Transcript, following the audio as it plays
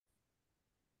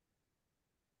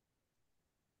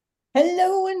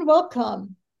Hello and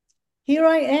welcome. Here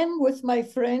I am with my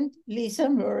friend Lisa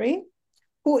Murray,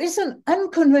 who is an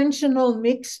unconventional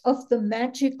mix of the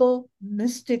magical,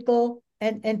 mystical,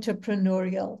 and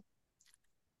entrepreneurial.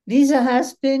 Lisa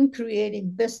has been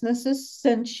creating businesses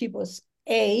since she was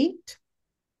 8.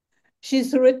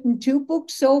 She's written 2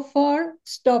 books so far: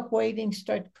 Stop Waiting,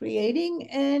 Start Creating,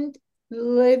 and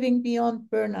Living Beyond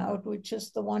Burnout, which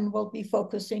is the one we'll be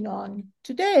focusing on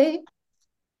today,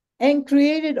 and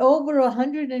created over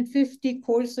 150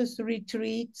 courses,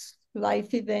 retreats,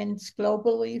 life events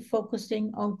globally,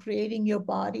 focusing on creating your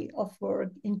body of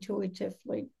work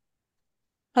intuitively,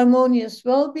 harmonious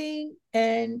well-being,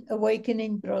 and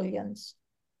awakening brilliance.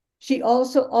 She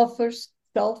also offers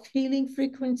self-healing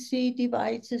frequency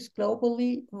devices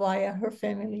globally via her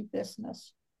family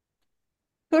business.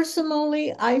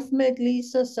 Personally, I've met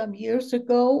Lisa some years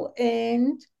ago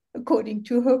and, according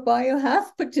to her bio,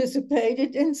 have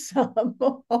participated in some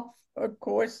of her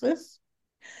courses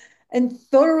and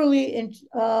thoroughly.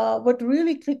 What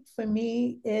really clicked for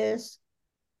me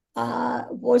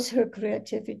was her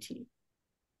creativity.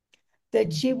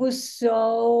 That she was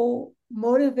so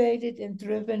motivated and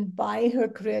driven by her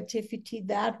creativity.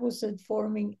 That was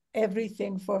informing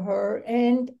everything for her,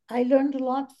 and I learned a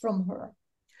lot from her.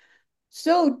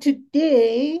 So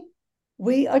today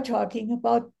we are talking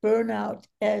about burnout,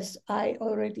 as I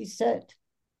already said.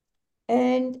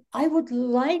 And I would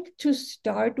like to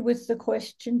start with the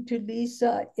question to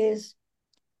Lisa is,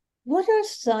 what are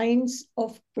signs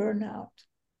of burnout?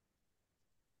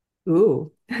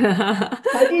 Ooh. How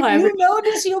did Hi, you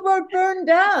notice you were burned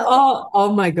out?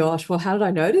 oh my gosh. Well, how did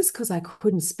I notice? Because I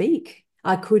couldn't speak.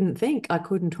 I couldn't think. I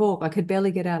couldn't talk. I could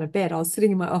barely get out of bed. I was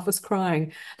sitting in my office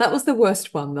crying. That was the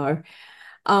worst one, though.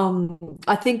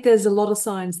 I think there's a lot of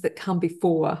signs that come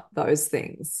before those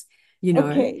things, you know?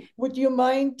 Okay, would you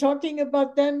mind talking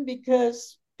about them?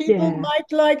 Because people Yeah.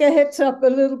 might like a heads up a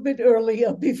little bit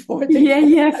earlier before they Yeah, go.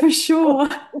 yeah, for sure.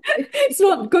 It's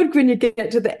not good when you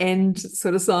get to the end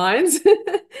sort of signs.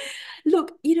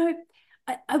 Look,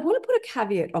 I want to put a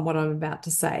caveat on what I'm about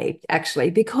to say,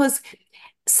 actually, because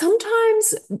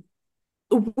sometimes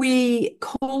we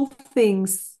call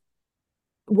things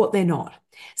what they're not.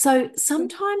 So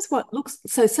sometimes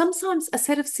a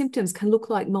set of symptoms can look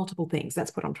like multiple things.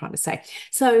 That's what I'm trying to say.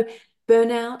 So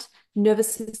burnout,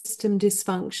 nervous system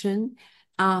dysfunction,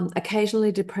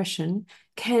 occasionally depression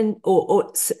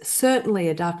or certainly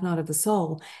a dark night of the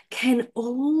soul, can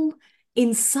all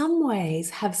in some ways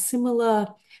have similar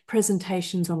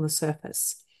presentations on the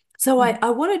surface. So I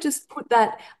want to just put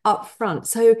that up front.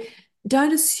 So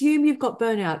don't assume you've got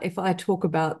burnout if I talk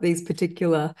about these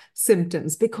particular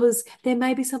symptoms, because there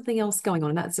may be something else going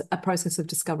on. That's a process of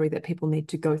discovery that people need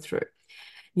to go through,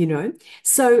 you know?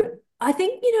 So I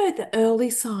think, the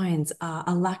early signs are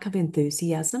a lack of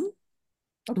enthusiasm.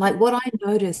 Okay. Like what I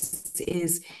noticed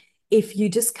is if you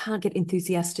just can't get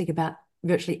enthusiastic about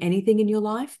virtually anything in your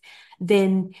life,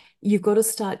 then you've got to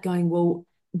start going, well,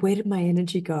 where did my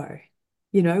energy go?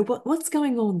 What's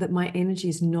going on that my energy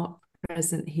is not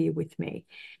present here with me?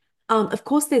 Of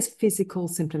course, there's physical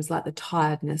symptoms like the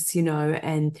tiredness,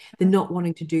 and the not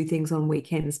wanting to do things on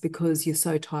weekends because you're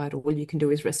so tired, all you can do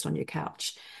is rest on your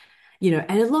couch, and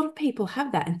a lot of people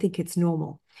have that and think it's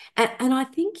normal. And I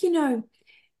think,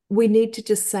 we need to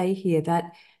just say here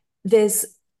that there's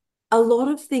a lot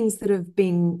of things that have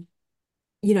been,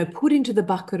 put into the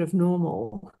bucket of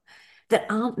normal that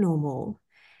aren't normal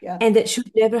Yeah. and that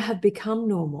should never have become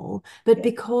normal. But Yeah.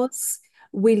 because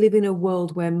we live in a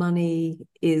world where money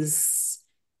is,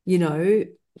 you know,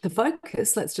 the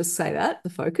focus, let's just say that, the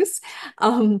focus,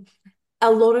 um,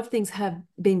 a lot of things have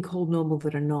been called normal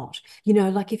that are not.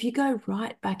 Like if you go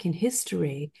right back in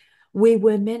history, we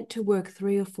were meant to work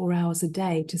 3 or 4 hours a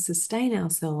day to sustain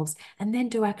ourselves and then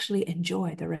to actually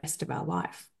enjoy the rest of our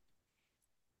life.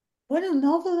 What a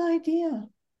novel idea.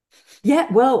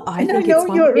 Yeah, well, I And I think know it's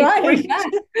one you're we need to bring right.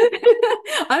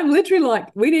 back. I'm literally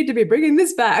like, we need to be bringing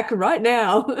this back right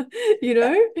now, you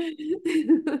know?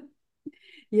 Yeah.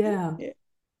 Yeah. Yeah.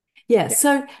 Yeah.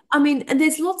 So, I mean, and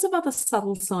there's lots of other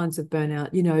subtle signs of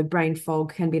burnout. Brain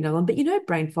fog can be another one, but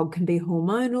brain fog can be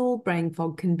hormonal, brain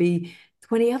fog can be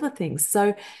 20 other things.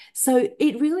 So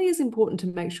it really is important to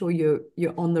make sure you're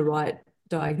on the right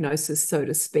diagnosis, so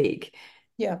to speak.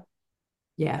 Yeah.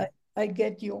 Yeah. I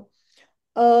get you.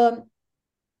 Um,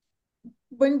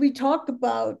 when we talk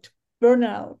about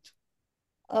burnout,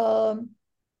 um,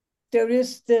 there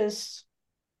is this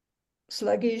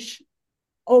sluggish,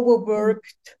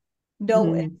 overworked, no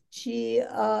Mm. energy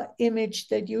image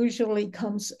that usually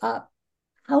comes up.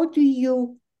 How do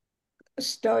you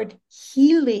start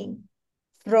healing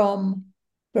from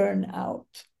burnout?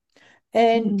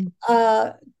 And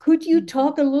Mm. could you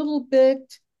talk a little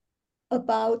bit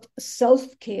about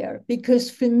self-care? Because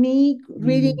for me,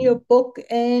 reading your Mm. book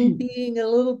and Mm. being a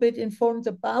little bit informed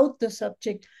about the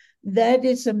subject, that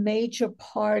is a major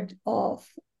part of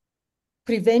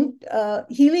prevent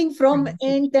healing from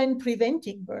and then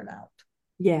preventing burnout.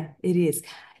 Yeah, it is.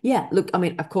 Yeah, look, I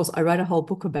mean, of course, I wrote a whole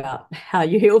book about how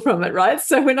you heal from it, right?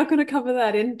 So we're not going to cover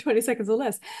that in 20 seconds or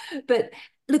less. But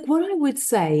look, what I would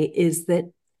say is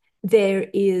that there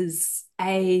is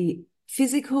a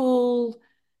physical,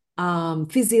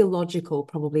 physiological,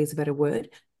 probably is a better word,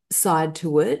 side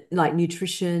to it, like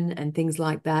nutrition and things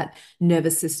like that,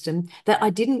 nervous system, that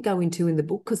I didn't go into in the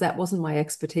book because that wasn't my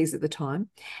expertise at the time.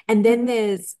 And then Mhm.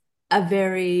 there's a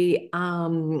very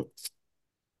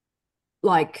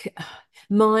like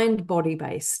mind body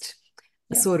based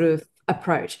Yeah. sort of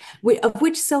approach, of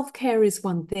which self care is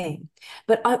one thing.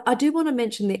 But I do want to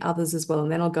mention the others as well,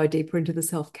 and then I'll go deeper into the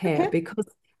self care Okay. because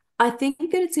I think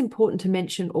that it's important to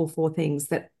mention all four things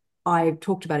that I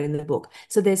talked about in the book.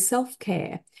 So there's self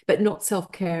care, but not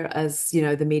self care as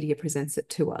the media presents it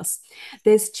to us.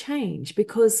 There's change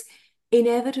because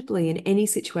inevitably in any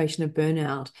situation of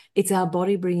burnout, it's our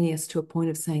body bringing us to a point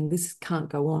of saying, this can't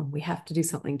go on. We have to do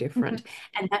something different. Mhm.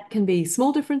 And that can be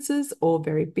small differences or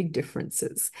very big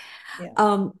differences.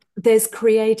 Yeah. There's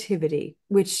creativity,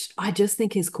 which I just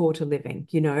think is core to living.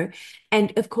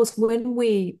 And of course, when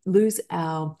we lose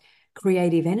our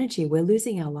creative energy, we're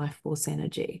losing our life force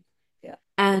energy. Yeah.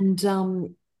 And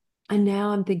now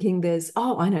I'm thinking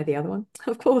I know the other one,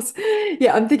 of course.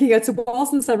 Yeah, I'm thinking it's a while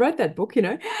since I wrote that book.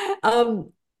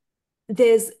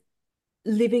 There's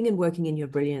living and working in your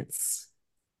brilliance.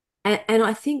 And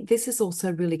I think this is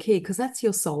also really key because that's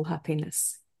your soul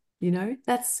happiness.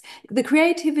 That's the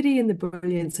creativity and the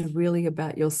brilliance are really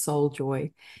about your soul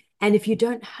joy. And if you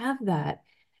don't have that,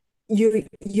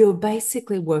 you're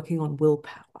basically working on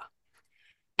willpower.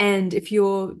 And if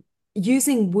you're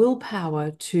using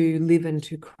willpower to live and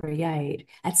to create,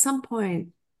 at some point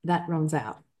that runs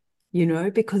out,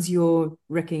 because you're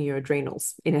wrecking your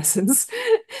adrenals in essence.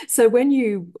 So when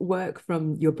you work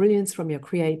from your brilliance, from your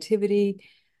creativity,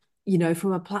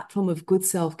 from a platform of good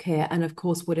self-care, and of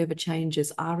course, whatever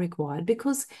changes are required,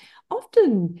 because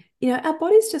often, our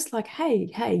body's just like, hey,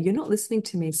 you're not listening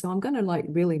to me, so I'm going to like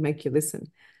really make you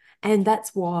listen. And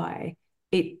that's why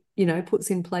it puts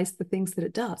in place the things that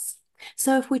it does.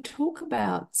 So if we talk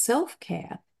about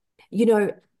self-care, you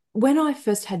know, when I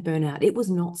first had burnout, it was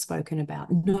not spoken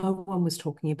about. No one was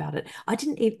talking about it. I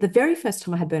didn't even, the very first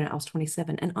time I had burnout, I was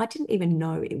 27, and I didn't even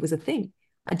know it was a thing.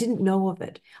 I didn't know of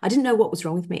it. I didn't know what was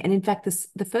wrong with me. And in fact,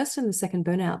 the first and the second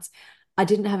burnouts, I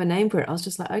didn't have a name for it. I was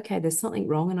just like, okay, there's something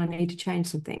wrong and I need to change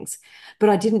some things. But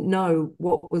I didn't know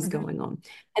what was Mhm. going on.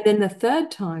 And then the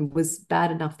third time was bad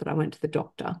enough that I went to the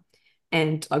doctor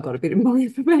and I got a bit more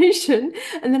information.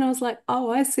 And then I was like,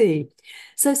 oh, I see.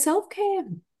 So self-care,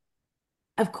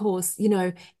 of course,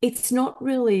 it's not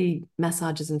really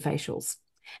massages and facials.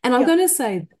 And I'm Yeah. going to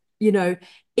say, you know,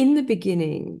 in the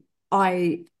beginning,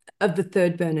 of the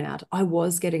third burnout, I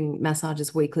was getting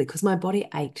massages weekly because my body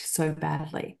ached so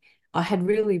badly. I had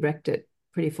really wrecked it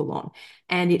pretty full on.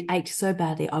 And it ached so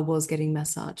badly, I was getting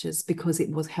massages because it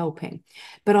was helping.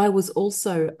 But I was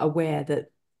also aware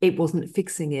that it wasn't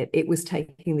fixing it, it was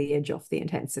taking the edge off the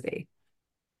intensity.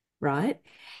 Right.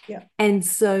 Yeah. And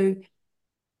so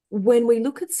when we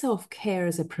look at self care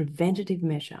as a preventative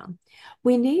measure,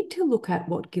 we need to look at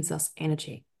what gives us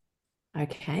energy.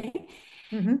 Okay.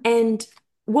 Mhm. And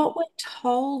what we're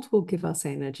told will give us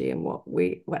energy and what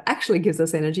actually gives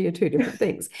us energy are two different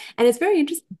things. And it's very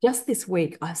interesting. Just this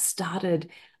week, I started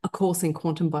a course in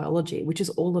quantum biology, which is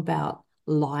all about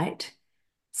light,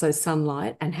 so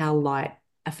sunlight and how light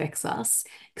affects us,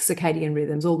 circadian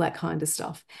rhythms, all that kind of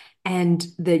stuff. And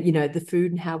the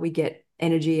food and how we get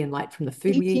energy and light from the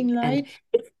food we 18 eat. And light.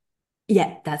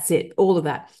 yeah, that's it. All of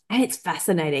that. And it's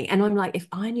fascinating. And I'm like, if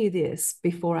I knew this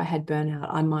before I had burnout,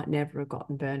 I might never have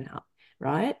gotten burnout.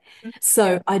 Right. Mhm. Yeah.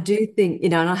 So I do think,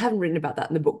 and I haven't written about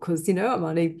that in the book because, I'm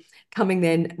only coming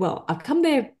then. Well, I've come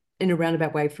there in a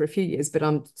roundabout way for a few years, but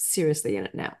I'm seriously in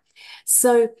it now.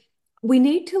 So we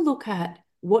need to look at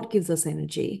what gives us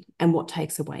energy and what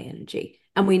takes away energy.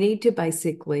 And we need to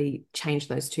basically change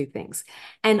those two things.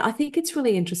 And I think it's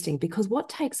really interesting because what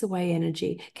takes away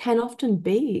energy can often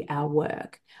be our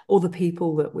work or the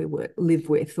people that we live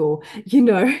with, or,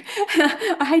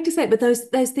 I hate to say it, but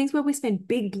those things where we spend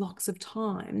big blocks of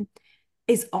time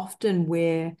is often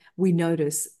where we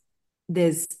notice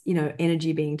there's,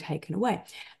 energy being taken away.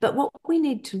 But what we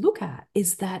need to look at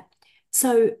is that,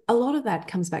 so a lot of that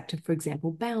comes back to, for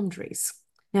example, boundaries.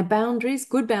 Now,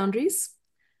 good boundaries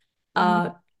Mhm.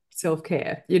 are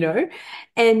self-care, you know?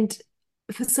 And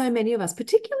for so many of us,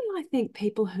 particularly I think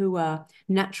people who are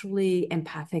naturally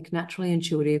empathic, naturally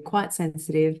intuitive, quite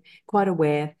sensitive, quite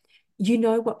aware, you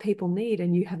know what people need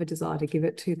and you have a desire to give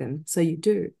it to them. So you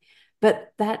do.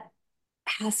 But that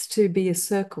has to be a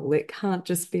circle. It can't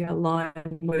just be a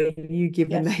line where you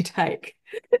give and they Yes. take.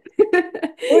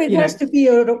 Or it You has know, to be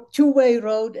a two-way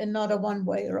road and not a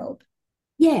one-way road.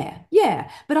 yeah, yeah.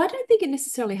 But I don't think it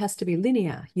necessarily has to be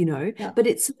linear, you know, Yeah. but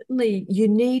it's certainly you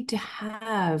need to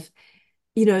have,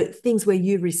 things where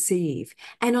you receive.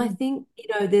 And I Mm. think,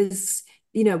 there's,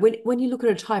 when you look at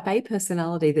a type A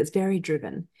personality that's very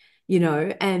driven,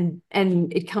 and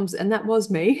it comes, and that was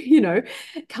me,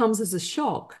 it comes as a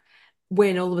shock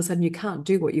when all of a sudden you can't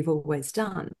do what you've always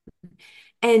done.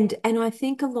 And I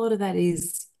think a lot of that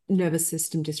is nervous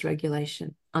system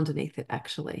dysregulation underneath it,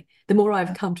 actually. The more I've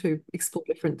Yeah. come to explore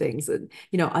different things, and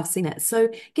I've seen that. So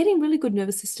getting really good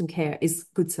nervous system care is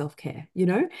good self-care.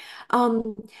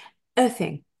 Um,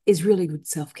 Earthing is really good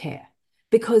self-care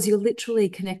because you're literally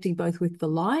connecting both with the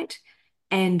light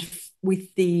and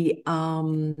with the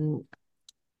earth.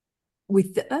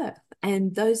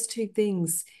 And those two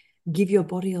things give your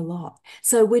body a lot.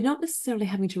 So we're not necessarily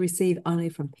having to receive only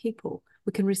from people.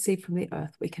 We can receive from the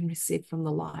earth. We can receive from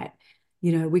the light.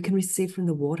 We can receive from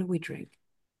the water we drink.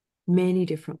 Many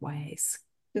different ways.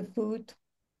 The food.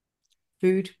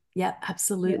 Food, yeah, Yeah.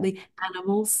 absolutely.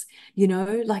 Animals,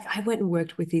 like I went and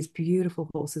worked with these beautiful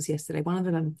horses yesterday. One of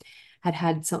them had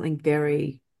had something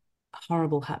very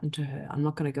horrible happen to her. I'm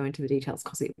not going to go into the details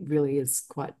because it really is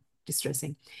quite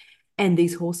distressing. And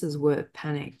these horses were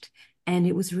panicked. And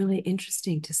it was really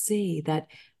interesting to see that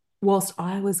whilst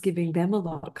I was giving them a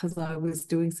lot because I was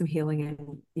doing some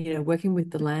healing and, working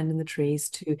with the land and the trees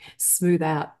to smooth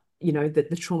out,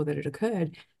 the trauma that had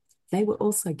occurred, they were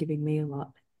also giving me a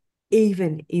lot,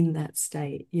 even in that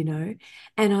state.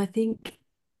 And I think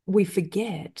we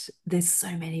forget there's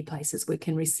so many places we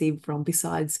can receive from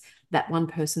besides that one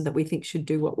person that we think should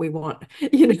do what we want,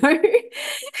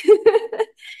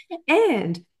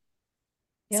 And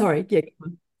Yeah. sorry, yeah, go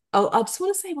on. I just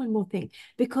want to say one more thing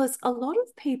because a lot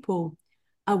of people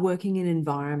are working in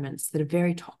environments that are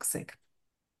very toxic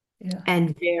Yeah.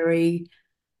 and very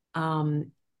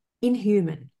um,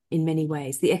 inhuman in many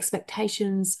ways. The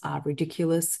expectations are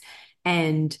ridiculous.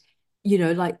 And,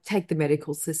 like take the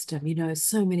medical system,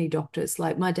 so many doctors.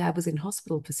 Like my dad was in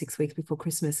hospital for 6 weeks before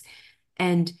Christmas,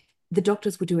 and the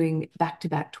doctors were doing back to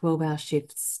back 12-hour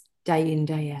shifts, day in,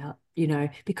 day out,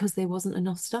 because there wasn't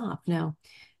enough staff. Now,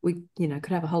 we,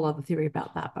 could have a whole other theory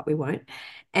about that, but we won't.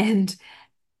 And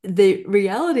the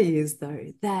reality is,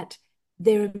 though, that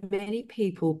there are many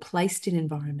people placed in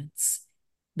environments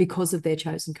because of their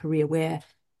chosen career where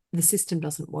the system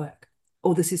doesn't work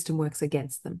or the system works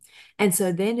against them. And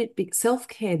so then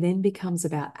self-care then becomes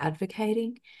about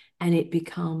advocating, and it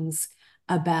becomes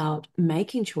about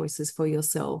making choices for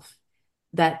yourself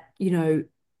that,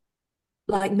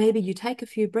 like maybe you take a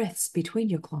few breaths between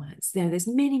your clients. There's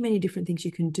many, many different things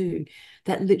you can do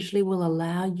that literally will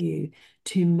allow you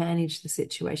to manage the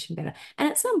situation better. And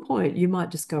at some point, you might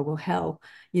just go, well, hell,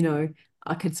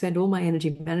 I could spend all my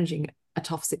energy managing a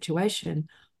tough situation,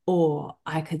 or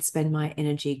I could spend my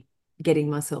energy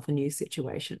getting myself a new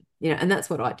situation. And that's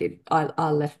what I did. I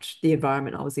left the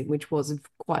environment I was in, which was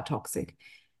quite toxic,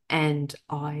 and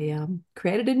I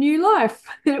created a new life.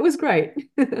 It was great.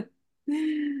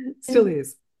 Still And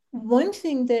is. one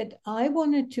thing that I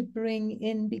wanted to bring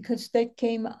in, because that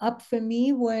came up for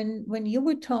me when you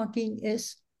were talking,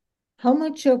 is how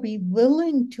much are we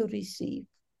willing to receive?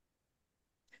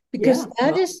 Because Yeah.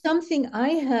 that Well, is something I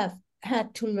have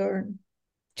had to learn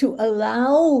to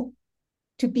allow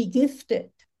to be gifted.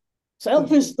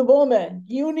 Self yeah. is the woman.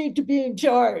 You need to be in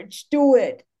charge. Do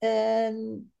it.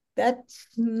 And that's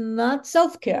not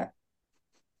self care.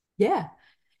 Yeah.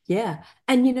 Yeah.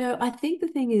 And I think the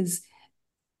thing is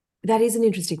that is an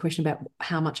interesting question about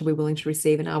how much are we willing to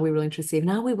receive, and are we willing to receive,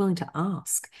 and are we willing to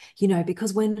ask?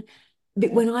 Because Yeah.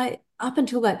 when I up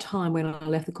until that time when I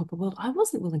left the corporate world, I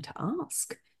wasn't willing to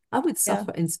ask. I would Yeah.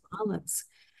 suffer in silence.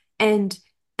 And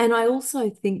and I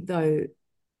also think though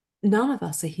none of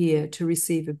us are here to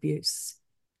receive abuse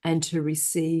and to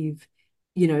receive,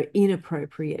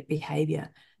 inappropriate behavior.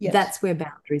 Yes. That's where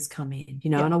boundaries come in,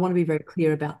 Yeah. and I want to be very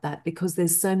clear about that because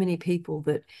there's so many people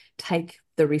that take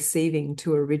the receiving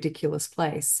to a ridiculous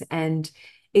place, and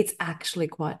it's actually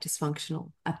quite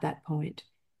dysfunctional at that point.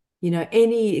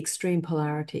 Any extreme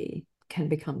polarity can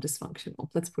become dysfunctional.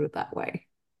 Let's put it that way.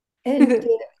 And there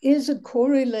is a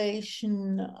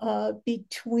correlation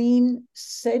between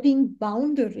setting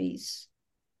boundaries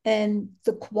and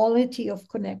the quality of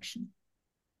connection.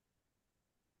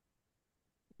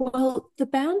 Well, the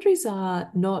boundaries are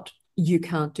not you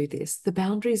can't do this. The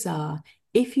boundaries are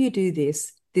if you do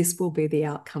this, this will be the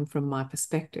outcome from my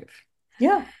perspective.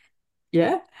 Yeah,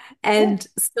 Yeah. yeah, And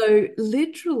so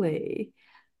literally,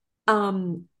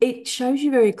 it shows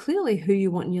you very clearly who you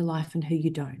want in your life and who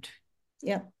you don't.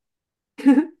 yeah,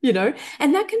 You know,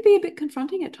 and that can be a bit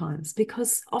confronting at times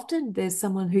because often there's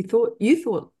someone who thought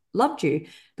loved you,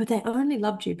 but they only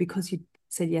loved you because you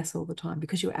said yes all the time,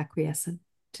 because you were acquiescent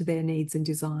to their needs and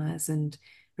desires and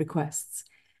requests.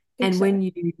 And when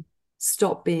exactly. you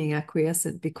stop being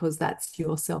acquiescent because that's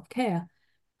your self-care,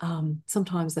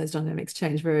 sometimes those dynamics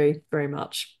change very, very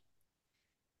much.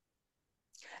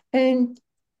 And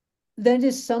that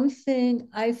is something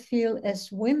I feel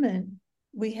as women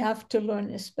we have to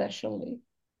learn, especially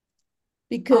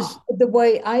because Oh, the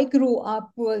way I grew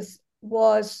up was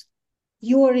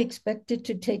you are expected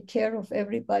to take care of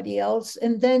everybody else,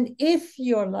 and then if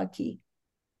you're lucky,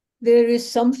 there is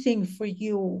something for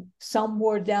you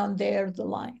somewhere down there the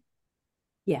line.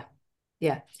 yeah,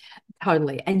 yeah,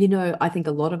 totally. And you know, I think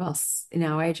a lot of us in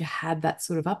our age had that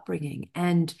sort of upbringing.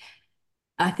 And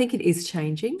I think it is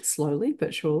changing slowly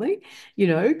but surely, you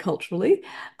know, culturally.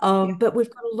 Yeah, But we've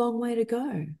got a long way to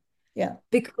go yeah,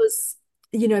 because,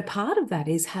 you know, part of that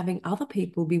is having other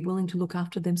people be willing to look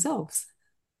after themselves,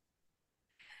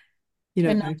 you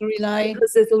and know, not rely.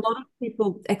 because there's a lot of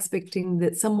people expecting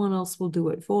that someone else will do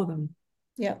it for them,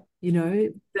 Yeah, you know,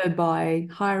 by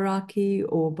hierarchy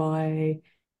or by,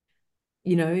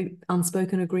 you know,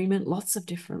 unspoken agreement, lots of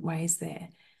different ways there.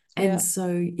 And yeah. so,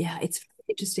 yeah, it's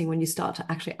interesting when you start to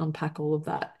actually unpack all of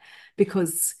that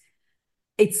because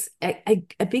it's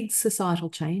a big societal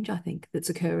change, I think, that's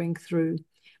occurring through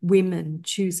women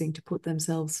choosing to put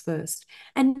themselves first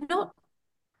and not,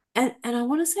 and I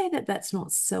want to say that that's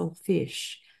not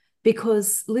selfish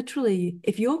because literally,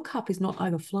 if your cup is not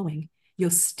overflowing, you're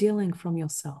stealing from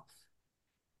yourself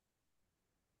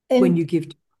when And you give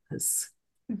to others,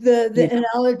 the you know?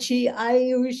 analogy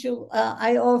I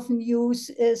often use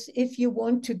is if you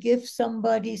want to give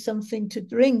somebody something to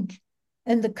drink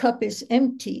and the cup is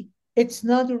empty, it's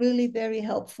not really very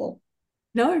helpful.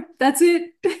 No, that's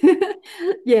it.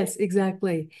 Yes,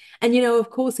 exactly. And you know, of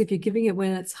course, if you're giving it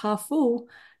when it's half full,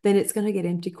 then it's going to get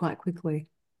empty quite quickly.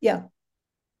 Yeah,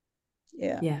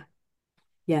 yeah, Yeah.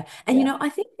 Yeah. And you yeah. know, I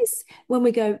think this when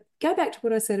we go back to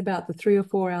what I said about the 3 or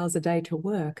 4 hours a day to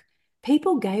work,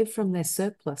 people gave from their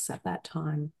surplus at that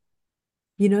time.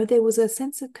 You know, there was a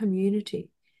sense of community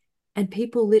and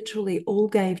people literally all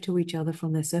gave to each other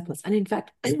from their surplus. And in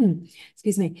fact,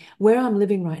 excuse me, where I'm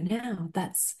living right now,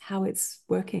 that's how it's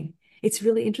working. It's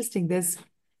really interesting. There's,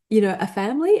 you know, a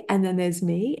family and then there's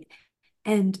me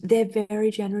and they're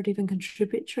very generative and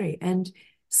contributory. And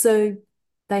so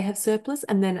they have surplus.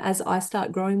 And then as I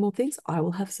start growing more things, I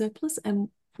will have surplus. And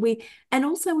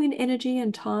also in energy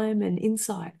and time and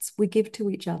insights, we give to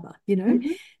each other, you know?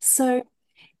 Mhm. So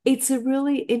it's a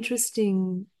really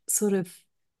interesting sort of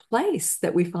place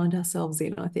that we find ourselves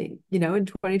in, I think, you know, in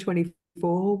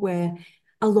 2024, where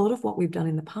a lot of what we've done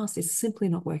in the past is simply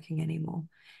not working anymore.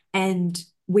 And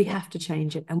we Yeah. have to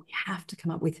change it and we have to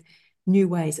come up with new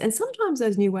ways. And sometimes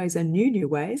those new ways are new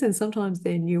ways, and sometimes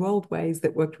they're new old ways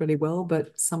that worked really well,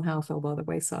 but somehow fell by the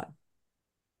wayside.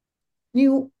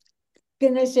 New,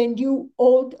 can I say new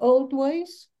old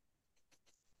ways?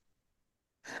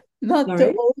 Not the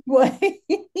Sorry? old way.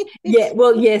 Yeah,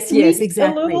 well, yes, yes, Tweaked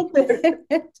a little exactly.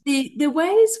 bit. The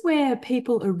ways where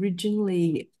people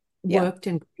originally Yeah, worked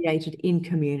and created in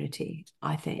community,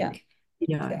 I yeah, think,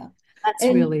 you know, yeah. that's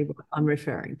And really what I'm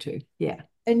referring to. Yeah.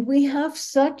 and we have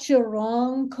such a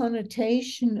wrong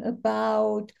connotation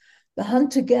about the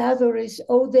hunter-gatherers.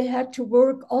 Oh, they had to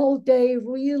work all day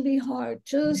really hard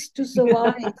just to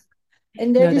survive.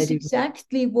 And that No, they is do.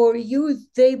 exactly where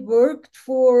they worked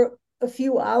for a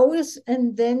few hours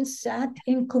and then sat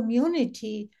in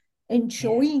community, Yeah.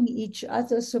 enjoying each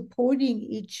other, supporting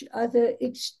each other,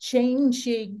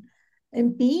 exchanging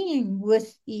and being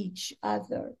with each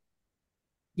other.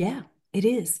 Yeah, it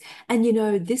is. And you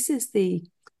know, this is the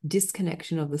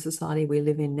disconnection of the society we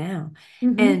live in now.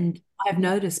 Mm-hmm. And I've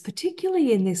noticed,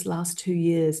 particularly in this last 2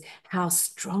 years, how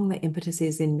strong the impetus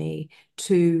is in me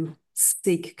to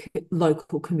seek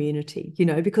local community, you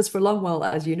know, because for a long while,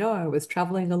 as you know, I was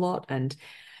traveling a lot and,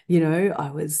 you know,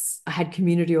 I had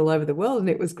community all over the world and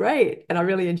it was great and I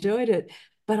really enjoyed it.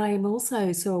 But I am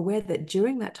also so aware that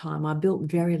during that time, I built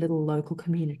very little local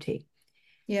community.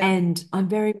 Yeah. And I'm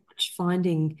very much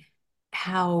finding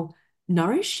how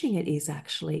nourishing it is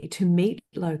actually to meet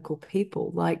local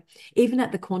people. Like even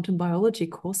at the quantum biology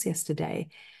course yesterday,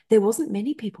 there wasn't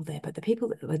many people there, but the people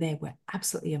that were there were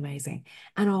absolutely amazing.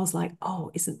 And I was like, oh,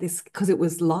 isn't this, because it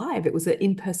was live, it was an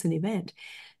in-person event.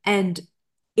 And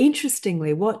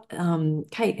interestingly, what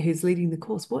Kate, who's leading the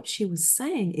course, what she was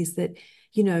saying is that,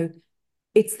 you know,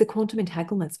 it's the quantum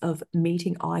entanglements of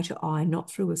meeting eye to eye,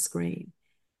 not through a screen,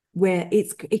 where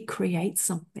it creates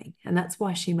something. And that's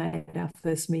why she made our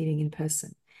first meeting in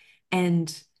person. And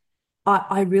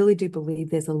I really do believe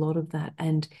there's a lot of that.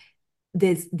 And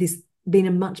there's this been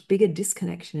a much bigger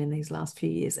disconnection in these last few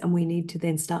years. And we need to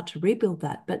then start to rebuild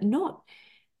that, but not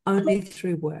only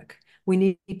through work. We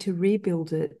need to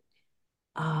rebuild it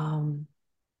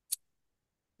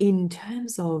in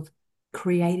terms of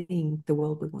creating the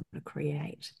world we want to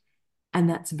create. And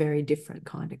that's a very different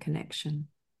kind of connection.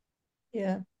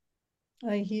 Yeah,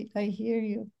 I hear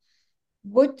you.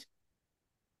 What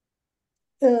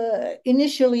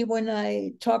initially when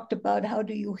I talked about how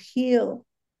do you heal,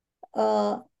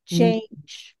 Mm,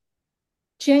 change.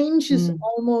 Change is mm,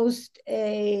 almost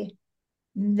a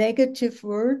negative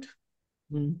word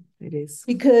it is.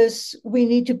 because we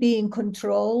need to be in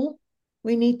control.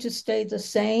 We need to stay the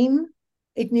same.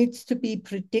 It needs to be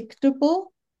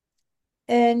predictable.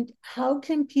 And how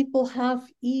can people have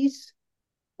ease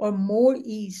or more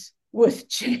ease with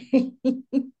change?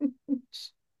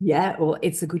 Yeah, well,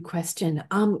 it's a good question.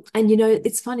 And you know,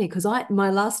 it's funny because my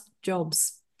last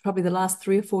jobs, probably the last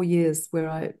 3 or 4 years where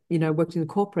I, worked in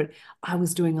corporate, I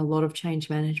was doing a lot of change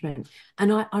management.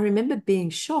 And I remember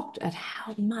being shocked at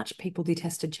how much people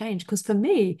detested change. Because for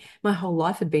me, my whole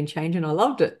life had been change and I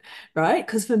loved it, right?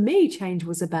 Because for me, change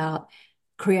was about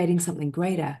creating something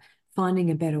greater,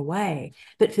 finding a better way.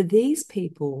 But for these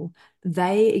people,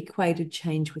 they equated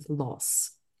change with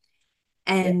loss.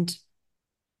 Yeah.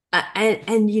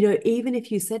 And even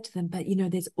if you said to them, but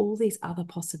there's all these other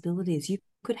possibilities, you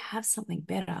could have something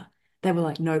better. They were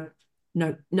like, no,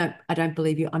 no, no, I don't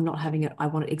believe you. I'm not having it. I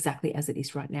want it exactly as it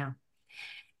is right now.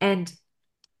 And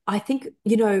I think,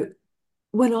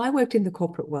 when I worked in the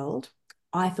corporate world,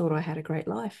 I thought I had a great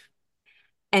life.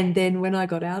 And then when I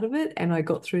got out of it and I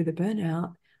got through the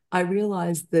burnout, I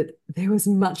realized that there was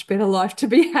much better life to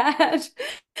be had.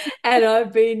 And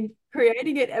I've been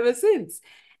creating it ever since.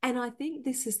 And I think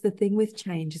this is the thing with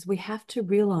change is we have to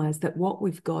realize that what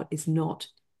we've got is not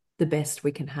the best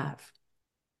we can have,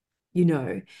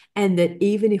 and that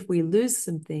even if we lose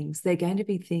some things, they're going to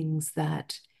be things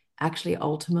that actually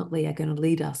ultimately are going to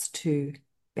lead us to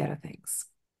better things.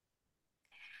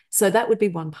 So that would be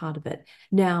one part of it.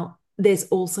 Now, there's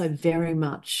also very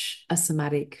much a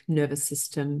somatic nervous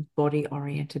system, body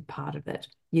oriented part of it,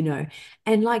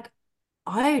 and like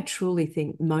I truly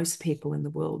think most people in the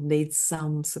world need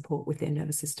some support with their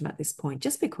nervous system at this point,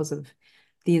 just because of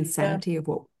the Yeah. insanity of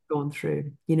what we've gone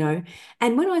through.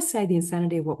 And when I say the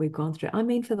insanity of what we've gone through, I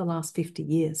mean for the last 50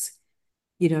 years.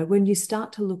 When you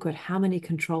start to look at how many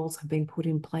controls have been put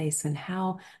in place and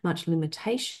how much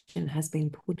limitation has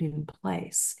been put in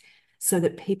place so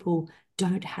that people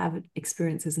don't have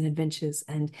experiences and adventures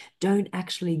and don't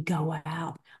actually go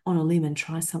out on a limb and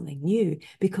try something new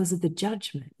because of the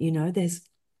judgment. There's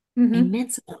Mm-hmm.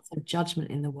 immense amounts of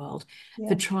judgment in the world for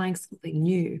Yeah. trying something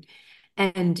new.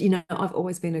 And, I've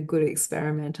always been a good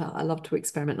experimenter. I love to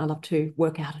experiment. I love to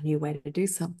work out a new way to do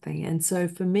something. And so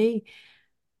for me,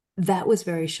 that was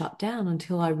very shut down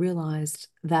until I realized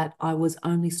that I was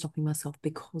only stopping myself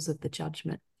because of the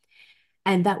judgment.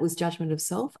 And that was judgment of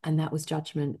self, and that was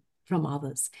judgment from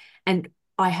others. And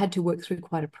I had to work through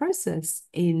quite a process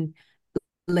in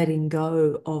letting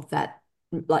go of that,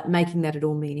 like making that at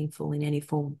all meaningful in any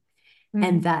form. Mm-hmm.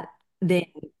 And that then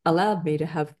allowed me to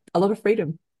have a lot of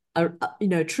freedom,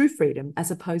 true freedom,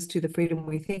 as opposed to the freedom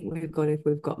we think we've got if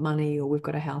we've got money or we've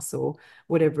got a house or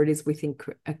whatever it is we think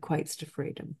equates to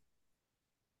freedom.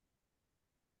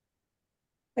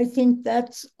 I think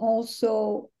that's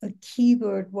also a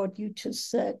keyword, what you just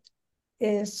said,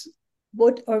 is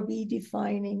what are we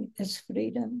defining as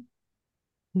freedom?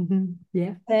 Mm-hmm.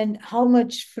 Yeah. And how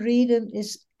much freedom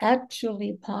is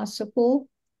actually possible?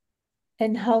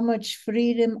 And how much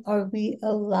freedom are we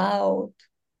allowed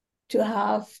to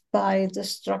have by the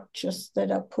structures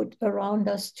that are put around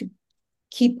us to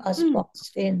keep us Mm.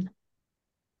 boxed in?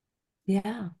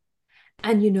 Yeah.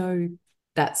 And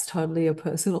that's totally a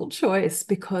personal choice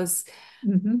because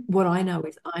Mm-hmm. what I know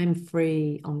is I'm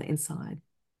free on the inside.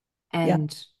 Yeah.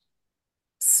 And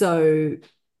so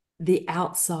the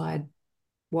outside,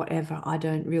 whatever,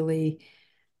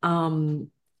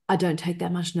 um, I don't take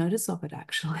that much notice of it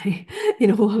actually,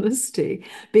 in all honesty,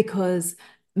 because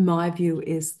my view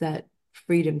is that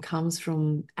freedom comes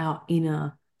from our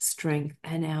inner strength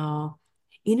and our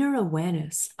inner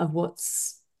awareness of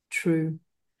what's true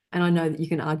And I know that you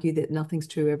can argue that nothing's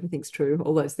true, everything's true,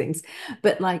 all those things.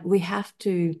 But like we have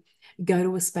to go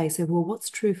to a space of, well, what's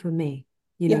true for me?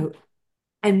 You Yeah. know,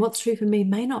 and what's true for me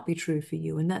may not be true for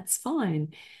you, and that's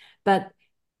fine. But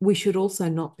we should also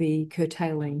not be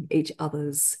curtailing each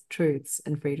other's truths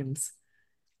and freedoms.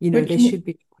 You know, Which, there should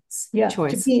be choice. yeah, to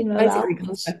Choice. be an Basically comes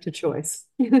allowance. back to choice.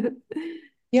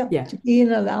 Yeah, Yeah. to be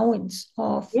an allowance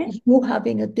of Yeah. you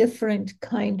having a different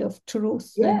kind of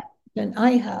truth Yeah. than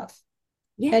I have.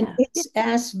 And Yeah. Yeah. it's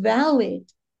as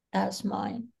valid as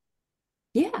mine.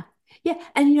 Yeah. Yeah.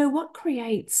 And you know what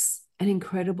creates an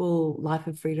incredible life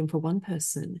of freedom for one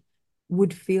person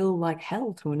would feel like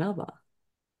hell to another,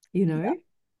 you Yeah, know?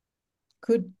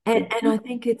 could And I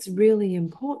think it's really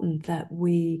important that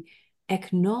we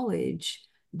acknowledge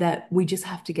that we just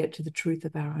have to get to the truth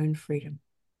of our own freedom,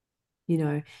 you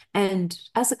know. And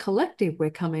as a collective,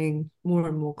 we're coming more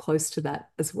and more close to that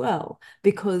as well,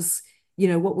 because, you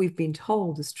know, what we've been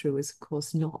told is true is, of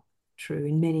course, not true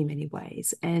in many, many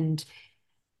ways. And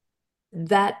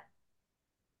that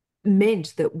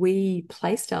meant that we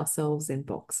placed ourselves in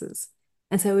boxes.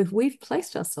 And so if we've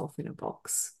placed ourselves in a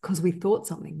box because we thought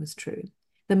something was true,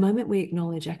 the moment we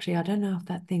acknowledge, actually, I don't know if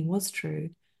that thing was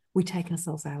true, we take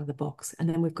ourselves out of the box. And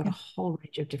then we've got yeah. a whole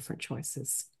range of different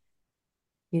choices,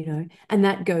 you know, and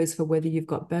that goes for whether you've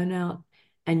got burnout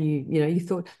and you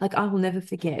thought, like, I will never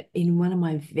forget in one of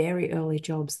my very early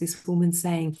jobs, this woman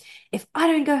saying, if I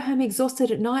don't go home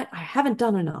exhausted at night, I haven't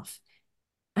done enough.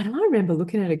 And I remember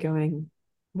looking at her going,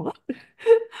 what?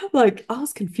 Like, I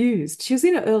was confused. She was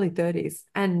in her early 30s.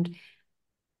 And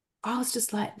I was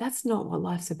just like, that's not what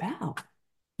life's about.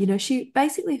 You know, she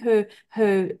basically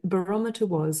her barometer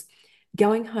was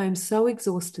going home so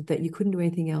exhausted that you couldn't do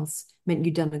anything else meant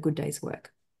you'd done a good day's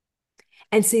work.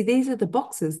 And see, these are the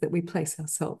boxes that we place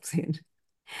ourselves in.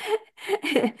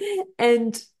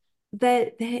 And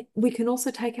that we can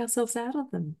also take ourselves out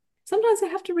of them. Sometimes we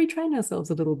have to retrain ourselves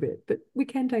a little bit, but we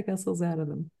can take ourselves out of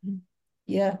them.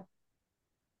 Yeah.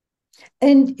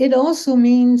 And it also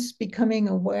means becoming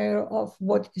aware of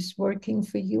what is working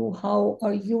for you. How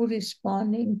are you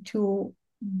responding to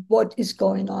what is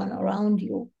going on around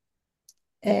you?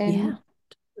 And Yeah.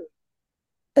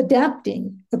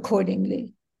 adapting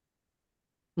accordingly.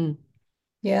 Mm.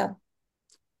 Yeah.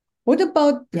 What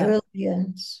about Yeah.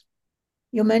 brilliance?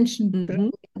 You mentioned Mm-hmm.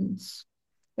 brilliance,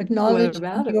 What acknowledging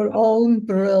about it? your own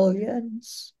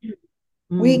brilliance.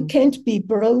 We Mm. can't be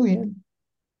brilliant.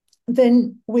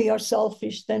 Then we are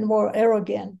selfish, then we're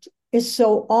arrogant, is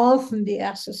so often the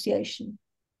association.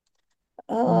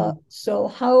 Mm. So,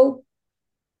 how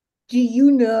do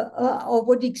you know, or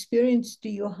what experience do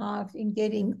you have in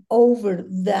getting over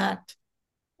that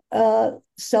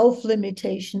self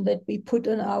limitation that we put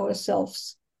on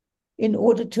ourselves in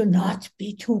order to not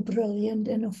be too brilliant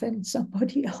and offend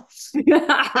somebody else?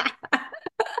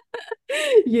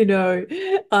 You know,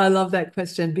 I love that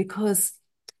question because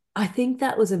I think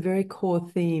that was a very core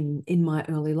theme in my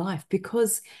early life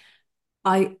because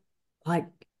I like,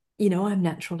 I'm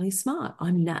naturally smart.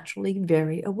 I'm naturally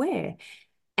very aware.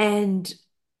 And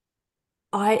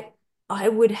I I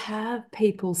would have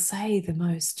people say the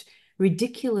most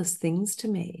ridiculous things to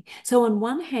me. So on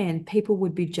one hand, people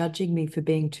would be judging me for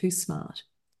being too smart.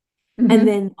 And Mm-hmm.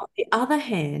 then on the other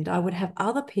hand, I would have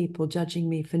other people judging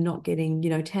me for not getting,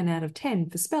 10 out of 10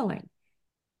 for spelling,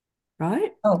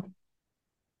 right? Oh,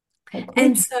 how could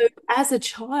And you? so as a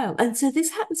child, and so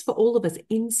this happens for all of us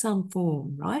in some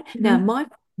form, right? Now, Mm-hmm. my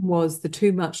form was the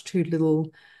too much, too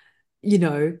little, you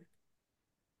know,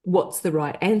 what's the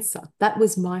right answer? That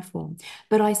was my form.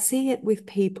 But I see it with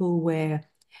people where,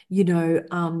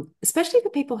 especially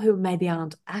the people who maybe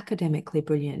aren't academically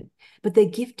brilliant, but they're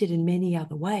gifted in many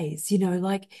other ways,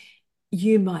 like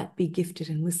you might be gifted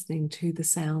in listening to the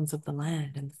sounds of the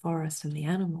land and the forest and the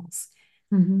animals.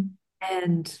 Mm-hmm.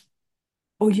 And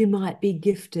or you might be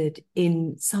gifted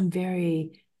in some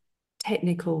very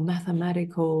technical,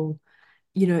 mathematical,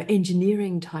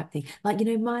 engineering type thing. Like,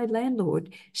 my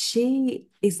landlord, she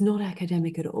is not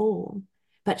academic at all,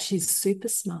 but she's super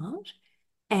smart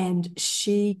and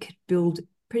she could build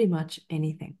pretty much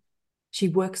anything. She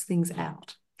works things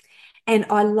out. And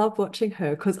I love watching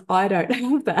her because I don't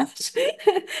have that.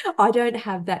 I don't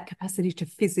have that capacity to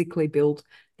physically build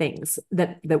things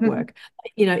that Mm-hmm. work.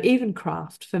 Even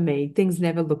craft for me, things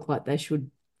never look like they should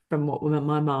from what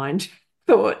my mind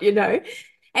thought.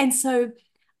 And so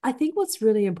I think what's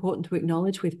really important to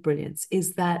acknowledge with brilliance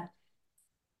is that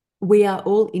we are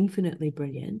all infinitely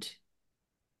brilliant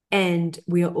and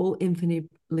we are all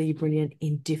infinitely brilliant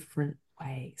in different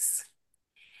ways.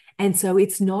 And so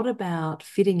it's not about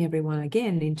fitting everyone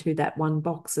again into that one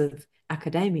box of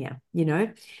academia,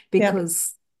 Yeah.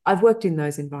 because I've worked in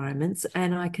those environments,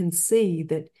 and I can see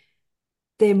that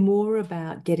they're more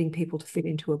about getting people to fit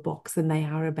into a box than they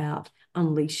are about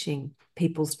unleashing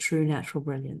people's true natural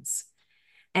brilliance.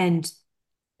 And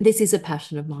this is a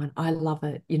passion of mine. I love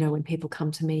it, when people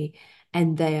come to me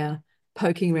and they're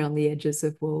poking around the edges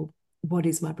of, well, what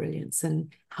is my brilliance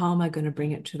and how am I going to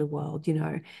bring it to the world?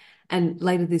 And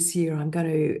later this year, I'm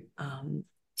going to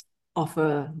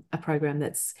offer a program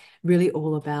that's really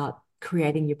all about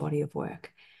creating your body of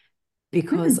work,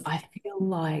 because Hmm. I feel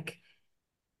like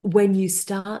when you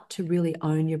start to really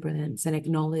own your brilliance and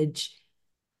acknowledge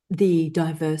the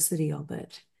diversity of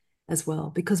it as well,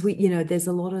 because there's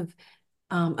a lot of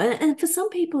and for some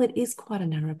people it is quite a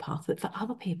narrow path, but for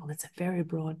other people it's a very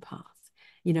broad path,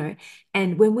 you know.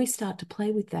 And when we start to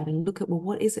play with that and look at, well,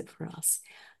 what is it for us,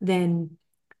 then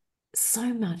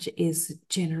so much is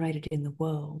generated in the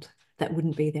world that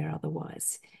wouldn't be there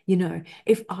otherwise.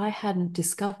 If I hadn't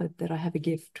discovered that I have a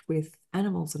gift with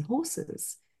animals and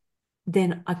horses,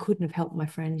 then I couldn't have helped my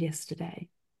friend yesterday,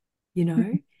 you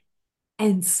know?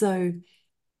 And so,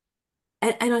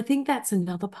 and I think that's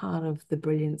another part of the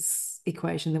brilliance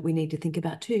equation that we need to think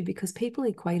about too, because people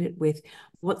equate it with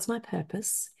what's my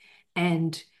purpose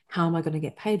and how am I going to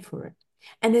get paid for it?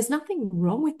 And there's nothing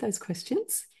wrong with those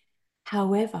questions.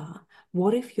 However,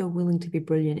 what if you're willing to be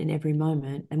brilliant in every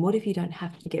moment? And what if you don't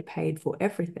have to get paid for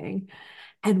everything?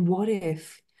 And what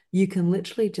if you can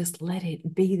literally just let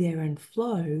it be there and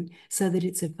flow so that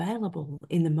it's available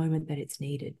in the moment that it's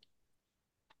needed?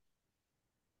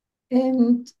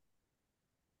 And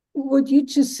what you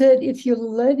just said, if you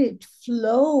let it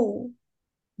flow,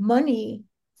 money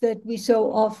that we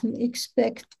so often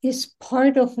expect is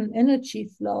part of an energy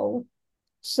flow.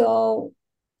 So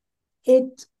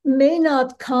it may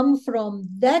not come from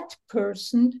that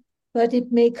person, but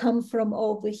it may come from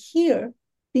over here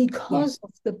Yeah. because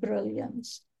of the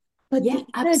brilliance. But Yeah, the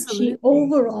energy absolutely.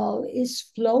 overall is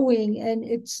flowing and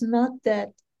it's not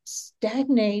that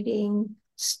stagnating,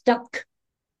 stuck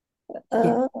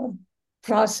Yeah. uh,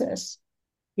 process.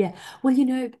 Yeah. Well,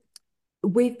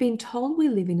 we've been told we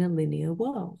live in a linear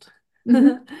world.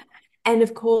 Mhm. And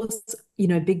of course,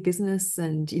 big business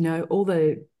and, all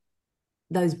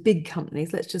those big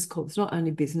companies, let's just call it, it's not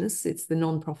only business, it's the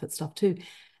non-profit stuff too.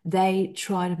 They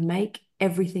try to make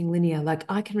everything linear. Like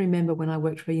I can remember when I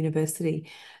worked for a university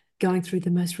going through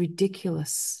the most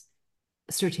ridiculous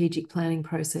strategic planning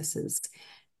processes.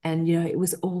 And, it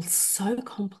was all so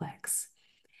complex.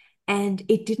 And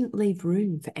it didn't leave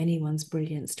room for anyone's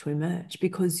brilliance to emerge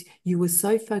because you were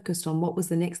so focused on what was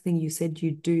the next thing you said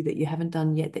you'd do that you haven't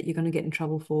done yet, that you're going to get in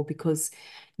trouble for because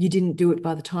you didn't do it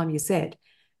by the time you said,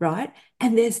 right?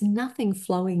 And there's nothing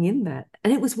flowing in that.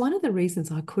 And it was one of the reasons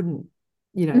I couldn't,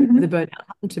 the Mhm. burnout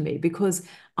happened to me, because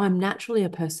I'm naturally a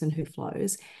person who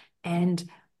flows, and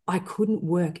I couldn't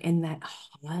work in that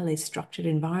highly structured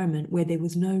environment where there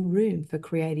was no room for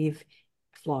creative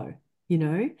flow, you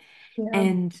know?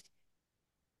 Yeah.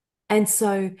 And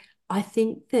so I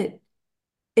think that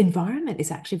environment is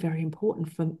actually very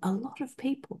important for a lot of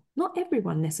people. Not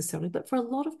everyone necessarily, but for a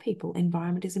lot of people,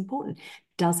 environment is important.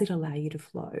 Does it allow you to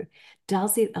flow?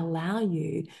 Does it allow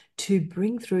you to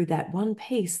bring through that one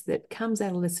piece that comes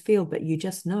out of this field, but you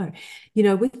just know?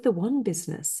 With the one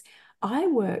business, I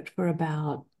worked for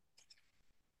about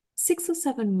 6 or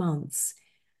 7 months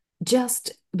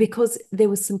just because there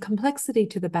was some complexity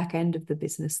to the back end of the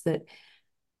business that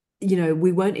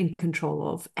we weren't in control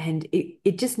of, and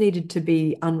it just needed to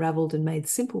be unraveled and made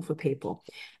simple for people.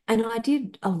 And I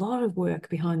did a lot of work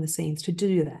behind the scenes to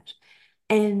do that.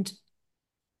 And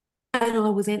I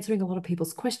was answering a lot of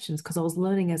people's questions because I was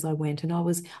learning as I went, and I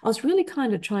was really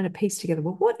kind of trying to piece together,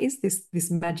 well, what is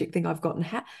this magic thing I've got, and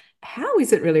how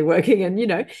is it really working?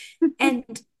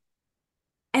 And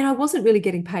and I wasn't really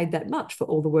getting paid that much for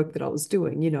all the work that I was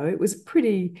doing.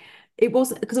 It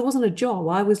wasn't because it wasn't a job.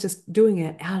 I was just doing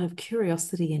it out of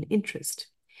curiosity and interest.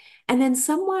 And then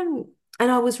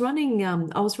I was running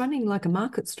like a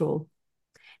market stall.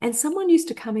 And someone used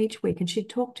to come each week and she'd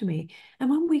talk to me. And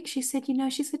one week she said,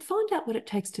 she said, find out what it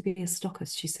takes to be a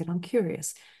stockist. She said, I'm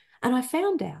curious. And I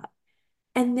found out.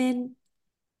 And then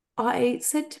I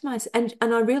said to myself, and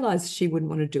I realized she wouldn't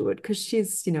want to do it because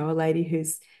she's, a lady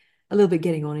who's a little bit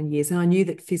getting on in years. And I knew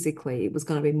that physically it was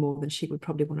going to be more than she would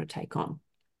probably want to take on.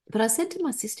 But I said to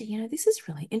my sister, this is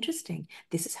really interesting.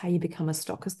 This is how you become a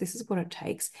stockist. This is what it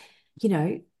takes. You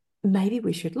know, maybe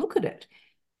we should look at it.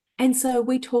 And so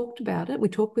we talked about it. We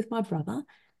talked with my brother,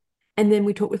 and then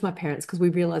we talked with my parents because we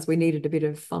realized we needed a bit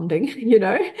of funding,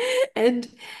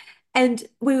 and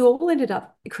we all ended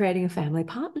up creating a family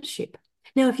partnership.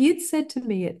 Now, if you'd said to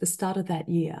me at the start of that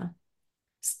year,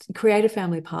 create a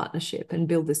family partnership and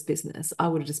build this business, I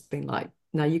would have just been like,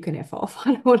 no, you can F off.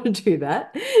 I don't want to do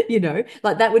that.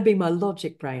 Like that would be my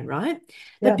logic brain, right?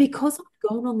 But Yeah. because I've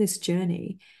gone on this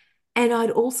journey and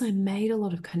I'd also made a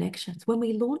lot of connections, when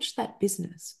we launched that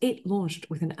business, it launched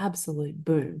with an absolute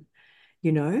boom,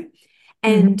 you know, Mhm.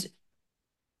 and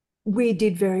we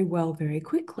did very well very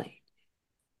quickly.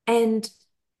 And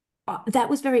that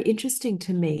was very interesting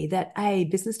to me that A,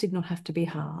 business did not have to be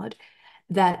hard,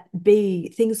 that B,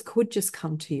 things could just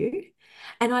come to you.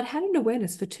 And I'd had an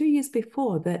awareness for 2 years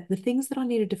before that the things that I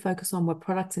needed to focus on were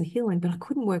products and healing, but I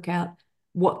couldn't work out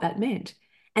what that meant.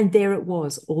 And there it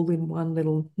was, all in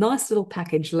one nice little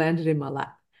package landed in my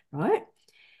lap, right?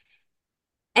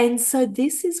 And so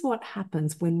this is what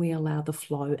happens when we allow the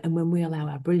flow and when we allow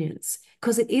our brilliance,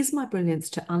 because it is my brilliance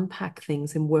to unpack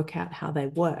things and work out how they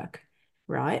work,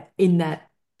 right? In that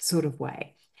sort of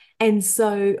way. And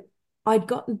so I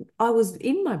was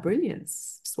in my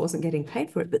brilliance, just wasn't getting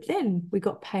paid for it. But then we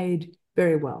got paid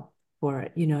very well for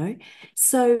it, you know?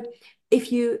 So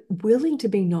if you're willing to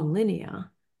be nonlinear,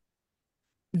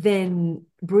 then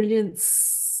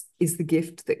brilliance is the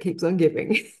gift that keeps on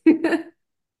giving.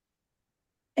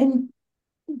 And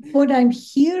what I'm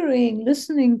hearing,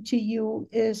 listening to you,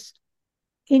 is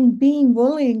in being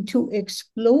willing to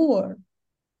explore,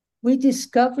 we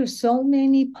discover so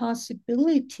many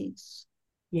possibilities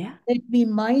Yeah. that we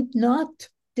might not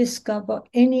discover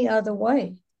any other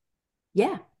way.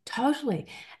 Yeah, totally.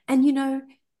 And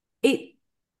it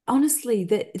honestly,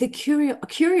 the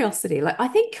curiosity, like I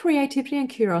think creativity and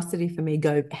curiosity for me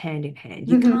go hand in hand.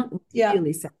 You Mm-hmm. can't Yeah.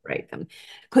 really separate them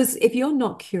because if you're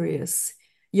not curious,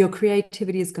 your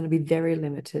creativity is going to be very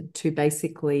limited to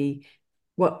basically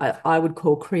what I would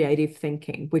call creative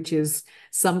thinking, which is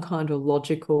some kind of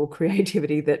logical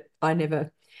creativity that I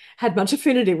never had much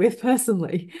affinity with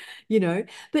personally, you know.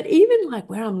 But even like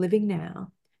where I'm living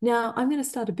now I'm going to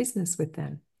start a business with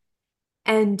them.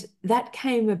 And that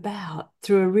came about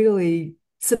through a really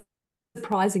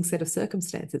surprising set of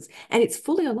circumstances. And it's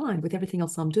fully aligned with everything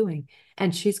else I'm doing.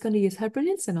 And she's going to use her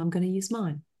brilliance and I'm going to use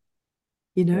mine,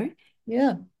 you Yeah. know?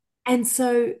 Yeah. And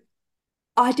so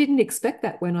I didn't expect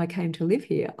that when I came to live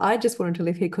here. I just wanted to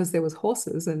live here because there was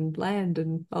horses and land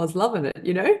and I was loving it,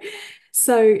 you know?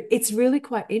 So it's really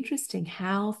quite interesting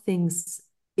how things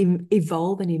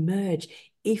evolve and emerge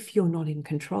if you're not in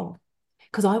control.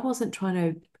 Because I wasn't trying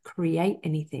to create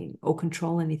anything or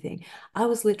control anything. I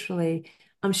was literally,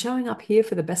 I'm showing up here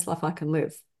for the best life I can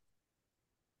live.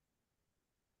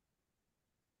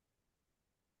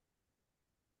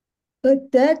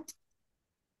 But that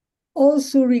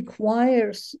also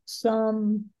requires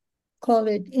some, call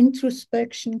it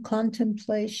introspection,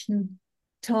 contemplation,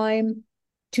 time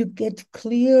to get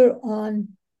clear on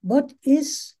what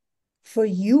is for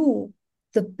you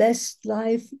the best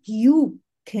life you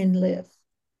can live.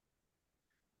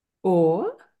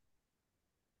 Or,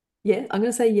 yeah, I'm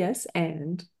going to say yes.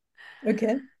 And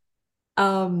Okay.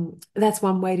 that's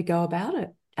one way to go about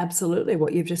it. Absolutely.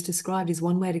 What you've just described is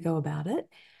one way to go about it.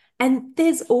 And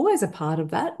there's always a part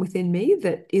of that within me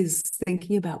that is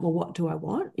thinking about, well, what do I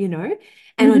want? And I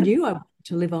Mm-hmm. knew I wanted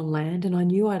to live on land and I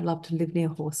knew I'd love to live near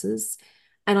horses.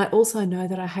 And I also know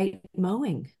that I hate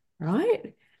mowing,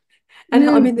 right? And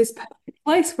I'm in Mm. this perfect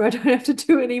place where I don't have to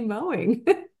do any mowing.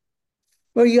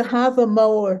 Where you have a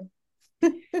mower.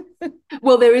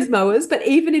 Well, there is mowers, but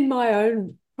even in my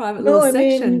own private little No, I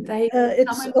section, mean, they come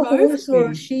it's and a mow for horse or a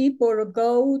me. sheep or a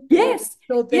goat, or Yes.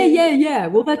 so Yeah, they. yeah, yeah.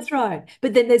 Well, that's right.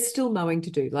 But then there's still mowing to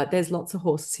do. Like there's lots of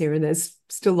horses here and there's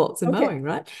still lots of Okay. mowing,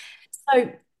 right?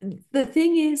 So the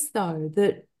thing is, though,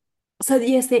 so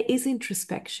yes, there is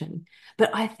introspection,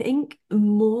 but I think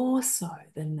more so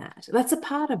than that. That's a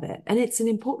part of it. And it's an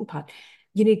important part.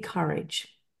 You need courage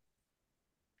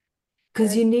because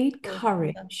Very you need important, yeah,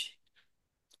 courage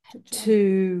to jump.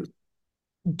 to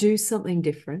do something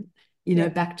different, Yeah.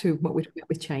 back to what we talked about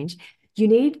with change. You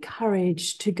need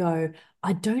courage to go,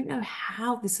 I don't know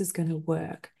how this is going to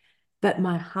work, but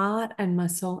my heart and my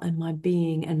soul and my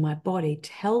being and my body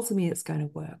tells me it's going to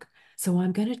work. So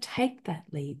I'm going to take that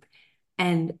leap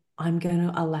and I'm going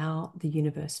to allow the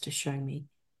universe to show me.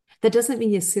 That doesn't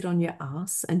mean you sit on your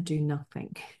ass and do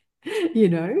nothing, you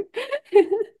know?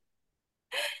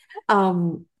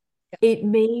 um, it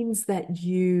means that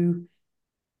you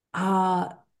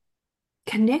are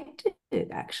connected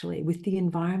actually with the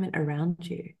environment around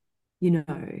you,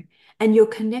 and you're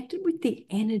connected with the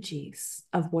energies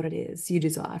of what it is you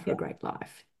desire for a Yeah. great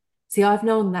life. See, I've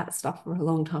known that stuff for a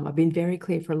long time. I've been very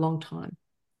clear for a long time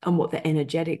on what the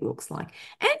energetic looks like,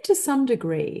 and to some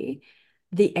degree,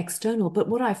 the external. But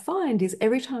what I find is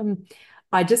every time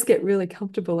I just get really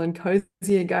comfortable and cozy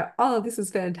and go, oh, this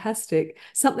is fantastic.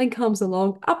 Something comes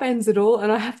along, upends it all,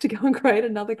 and I have to go and create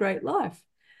another great life.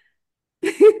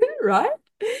 Right?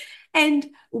 And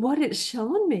what it's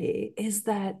shown me is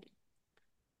that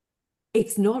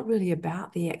it's not really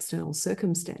about the external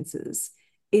circumstances.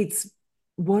 It's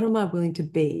what am I willing to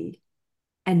be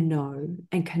and know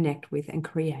and connect with and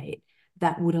create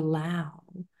that would allow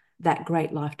that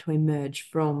great life to emerge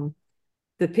from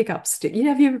the pickup stick.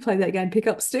 Have you ever played that game, pick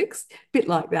up sticks? Bit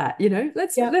like that,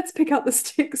 Let's Yeah. let's pick up the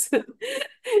sticks.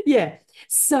 Yeah.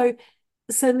 So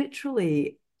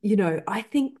literally, I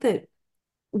think that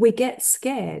we get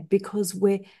scared because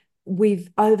we've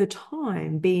over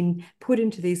time been put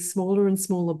into these smaller and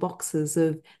smaller boxes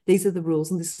of these are the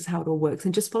rules and this is how it all works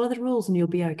and just follow the rules and you'll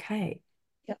be okay,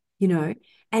 Yeah. you know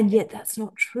and yet that's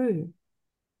not true,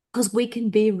 because we can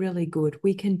be really good,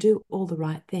 we can do all the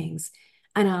right things,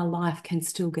 and our life can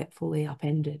still get fully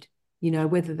upended,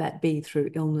 whether that be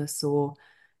through illness or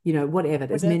whatever.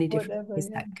 There's many different Whatever. ways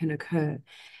Yeah. that can occur.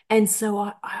 And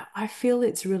so I feel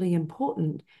it's really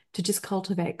important to just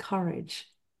cultivate courage,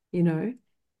 you know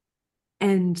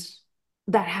and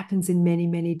that happens in many,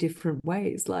 many different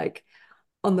ways. Like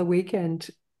on the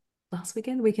weekend, last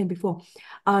weekend, the weekend before,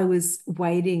 I was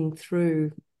wading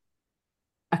through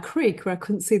a creek where I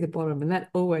couldn't see the bottom, and that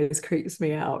always creeps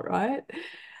me out, right?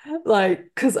 Like,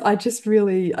 because I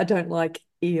don't like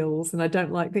eels and I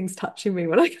don't like things touching me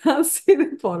when I can't see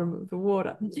the bottom of the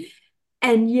water.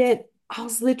 And yet I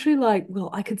was literally like, well,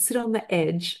 I could sit on the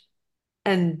edge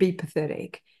and be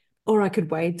pathetic, or I could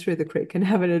wade through the creek and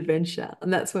have an adventure.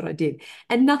 And that's what I did.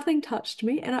 And nothing touched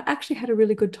me. And I actually had a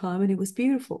really good time and it was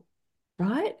beautiful,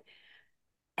 right?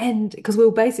 And because we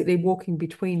were basically walking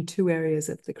between two areas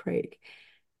of the creek,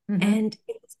 Mm-hmm. and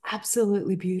it was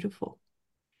absolutely beautiful.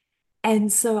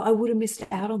 And so I would have missed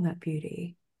out on that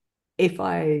beauty if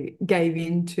I gave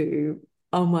in to,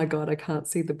 oh my God, I can't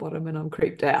see the bottom and I'm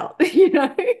creeped out,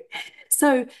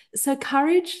 So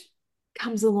courage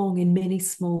comes along in many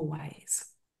small ways.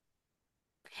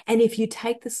 And if you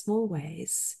take the small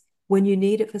ways, when you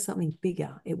need it for something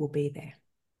bigger, it will be there.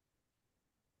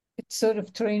 It's sort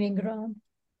of training ground.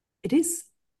 It is.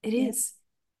 It Yeah. is.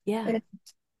 Yeah. And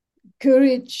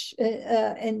courage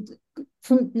and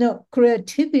from no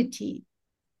creativity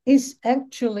is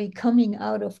actually coming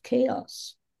out of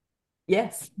chaos,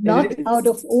 Yes, it not out is.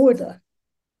 of order.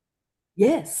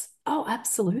 Yes. Oh,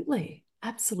 absolutely.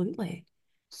 Absolutely.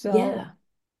 So, Yeah.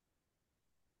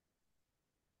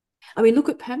 I mean, look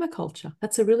at permaculture.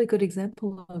 That's a really good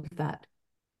example of that.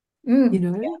 mm,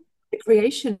 The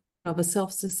creation of a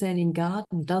self-sustaining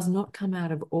garden does not come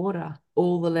out of order,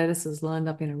 all the lettuces lined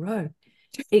up in a row.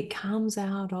 It comes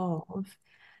out of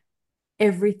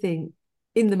everything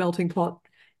in the melting pot,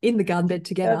 in the garden bed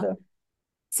together, together.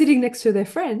 sitting next to their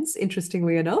friends,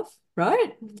 interestingly enough,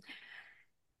 right?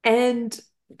 And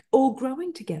all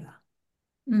growing together.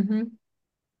 Mm-hmm.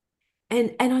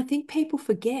 And I think people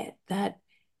forget that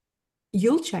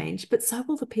you'll change, but so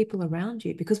will the people around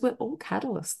you, because we're all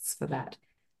catalysts for that.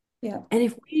 Yeah, And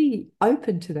if we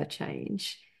open to that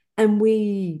change and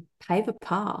we pave a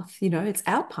path, it's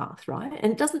our path, right?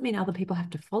 And it doesn't mean other people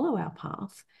have to follow our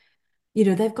path.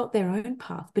 They've got their own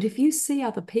path. But if you see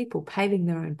other people paving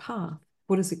their own path,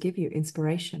 what does it give you?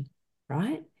 Inspiration,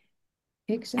 right?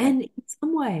 And exactly. in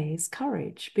some ways,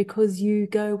 courage, because you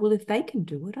go, well, if they can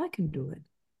do it, I can do it.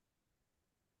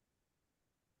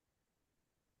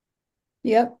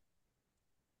 Yep.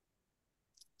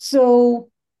 So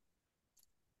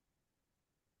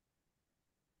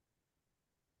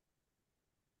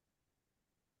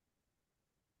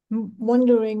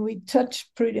wondering, we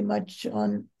touched pretty much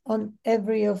on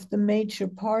every of the major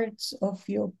parts of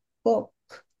your book.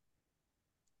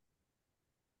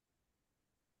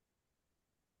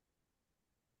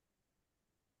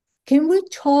 Can we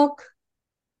talk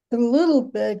a little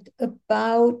bit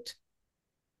about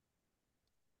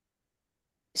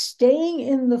staying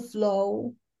in the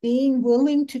flow, being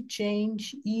willing to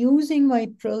change, using my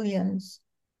brilliance?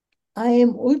 I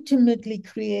am ultimately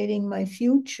creating my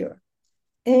future.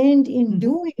 And in Mhm.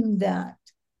 doing that,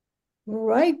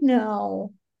 right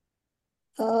now,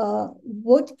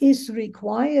 what is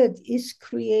required is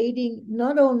creating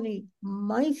not only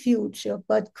my future,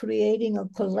 but creating a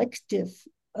collective,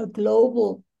 a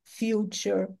global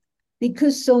future,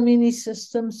 because so many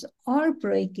systems are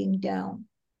breaking down.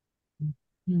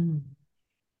 Mm.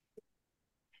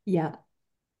 Yeah.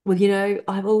 Well,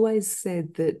 I've always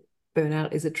said that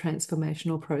burnout is a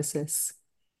transformational process.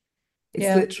 It's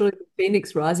Yeah, literally the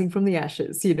phoenix rising from the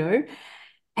ashes.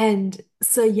 And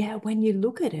so, yeah, when you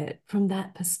look at it from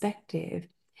that perspective,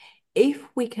 if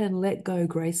we can let go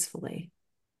gracefully,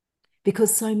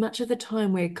 because so much of the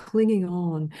time we're clinging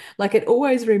on. Like it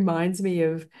always reminds me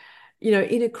of,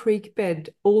 in a creek bed,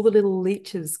 all the little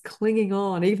leeches clinging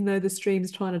on, even though the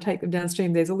stream's trying to take them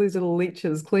downstream, there's all these little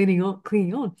leeches clinging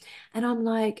on. And I'm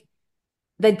like,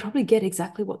 they'd probably get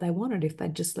exactly what they wanted if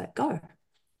they'd just let go,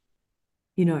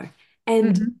 you know.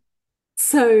 And Hmm.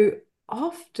 so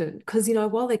often, because,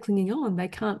 while they're clinging on, they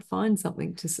can't find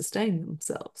something to sustain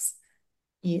themselves,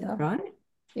 Yeah. right?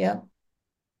 Yeah.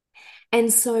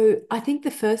 And so I think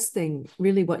the first thing,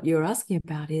 really, what you're asking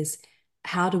about is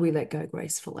how do we let go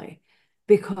gracefully?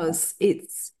 Because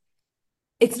it's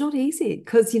not easy.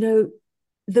 Because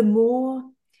the more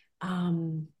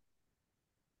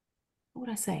what would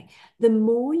I say? The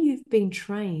more you've been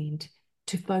trained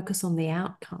to focus on the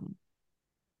outcome,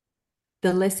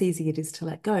 the less easy it is to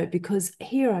let go. Because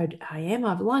here I am,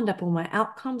 I've lined up all my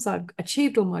outcomes, I've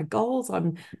achieved all my goals,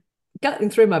 I'm getting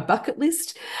through my bucket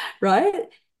list, right?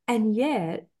 And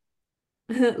yet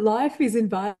life is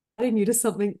inviting you to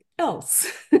something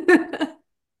else.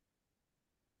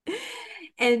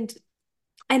 and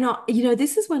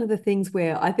this is one of the things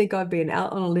where I think I've been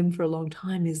out on a limb for a long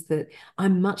time, is that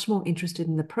I'm much more interested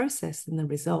in the process than the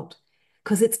result,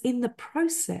 because it's in the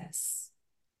process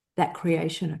that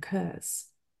creation occurs.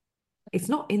 It's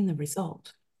not in the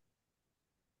result.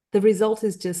 The result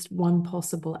is just one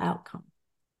possible outcome.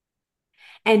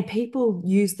 And people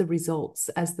use the results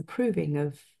as the proving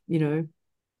of,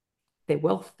 their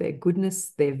wealth, their goodness,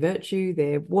 their virtue,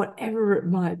 their whatever it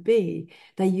might be.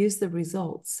 They use the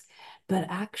results. But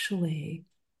actually,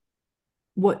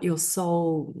 what your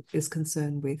soul is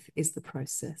concerned with is the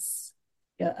process.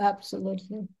 Yeah.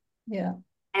 Absolutely. Yeah.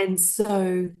 And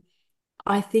so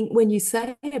I think when you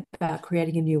say about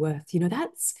creating a new earth,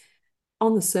 that's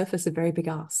on the surface a very big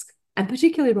ask. And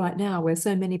particularly right now, where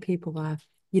so many people are,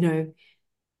 you know,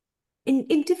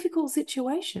 in difficult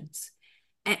situations.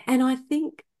 And I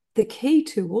think the key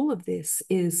to all of this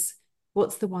is,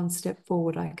 what's the one step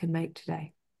forward I can make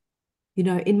today?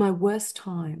 In my worst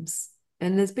times,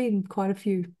 and there's been quite a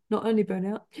few, not only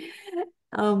burnout,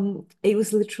 it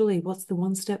was literally, what's the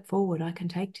one step forward I can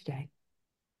take today?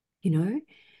 You know,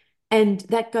 and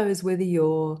that goes whether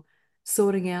you're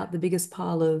sorting out the biggest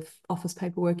pile of office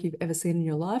paperwork you've ever seen in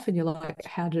your life, and you're like,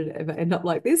 how did it ever end up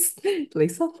like this,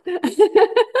 Lisa?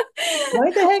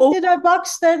 Why the heck Or did I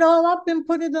box that all up and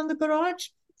put it on the garage?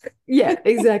 yeah,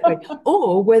 exactly.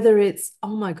 Or whether it's,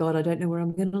 oh my God, I don't know where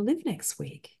I'm going to live next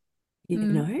week. You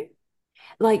Mm. know,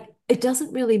 like it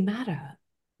doesn't really matter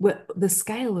what the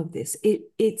scale of this.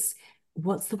 It's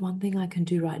what's the one thing I can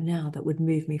do right now that would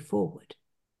move me forward.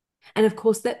 And of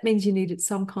course, that means you needed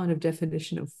some kind of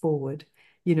definition of forward,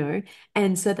 you know.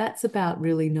 And so that's about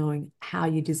really knowing how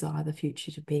you desire the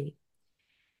future to be.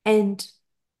 And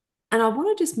and I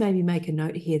want to just maybe make a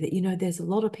note here that, there's a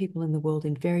lot of people in the world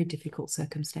in very difficult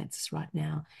circumstances right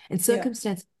now, and Yeah.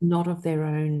 circumstances not of their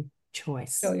own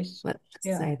choice. Choice. Let's just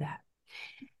Yeah. say that.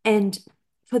 And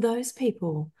for those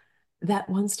people, that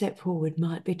one step forward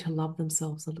might be to love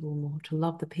themselves a little more, to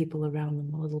love the people around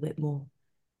them a little bit more,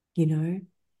 you know.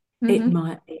 It Hmm.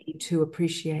 might be to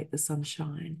appreciate the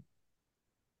sunshine,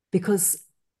 because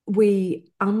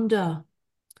we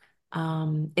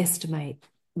estimate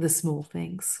the small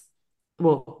things.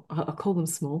 Well, I call them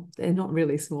small. They're not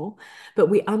really small, but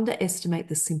we underestimate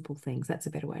the simple things. That's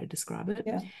a better way to describe it.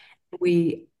 Yeah.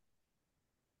 We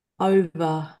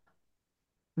overvalue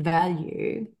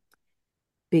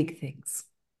big things.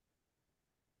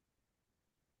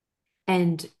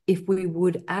 And if we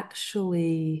would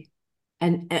actually,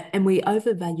 and we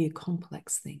overvalue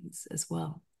complex things as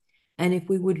well. And if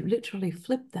we would literally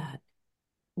flip that,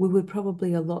 we would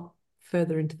probably a lot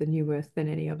further into the new earth than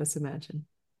any of us imagine.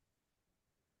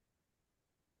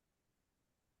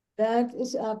 That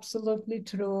is absolutely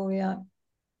true. Yeah.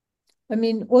 I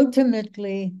mean,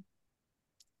 ultimately,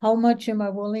 how much am I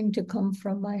willing to come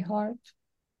from my heart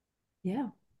Yeah.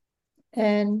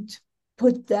 and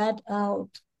put that out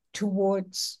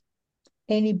towards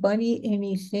anybody,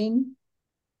 anything?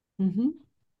 Mm-hmm.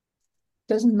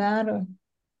 Doesn't matter.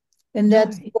 And No,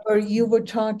 that's it where you doesn't. were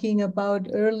talking about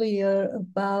earlier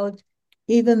about,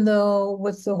 even though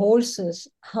with the horses,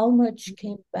 how much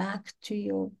came back to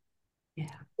you?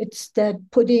 Yeah. It's that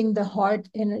putting the heart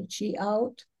energy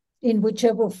out in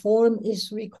whichever form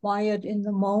is required in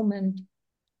the moment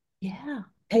Yeah.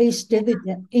 pays Yeah.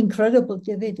 dividend, incredible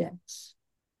dividends.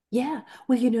 Yeah.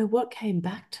 Well, what came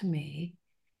back to me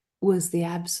was the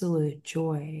absolute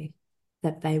joy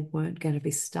that they weren't going to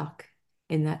be stuck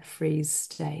in that freeze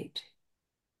state,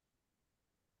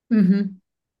 Mm-hmm.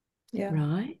 Yeah.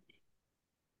 right?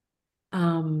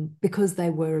 because they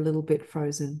were a little bit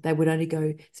frozen. They would only go,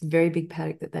 it's a very big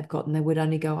paddock that they've got, and they would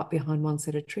only go up behind one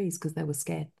set of trees because they were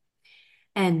scared.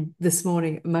 And this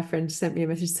morning, my friend sent me a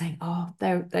message saying, "Oh,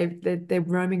 they're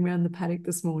roaming around the paddock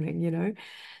this morning, you know."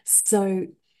 So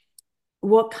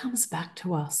what comes back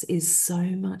to us is so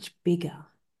much bigger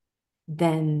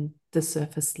than the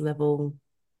surface level,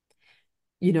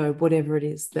 you know, whatever it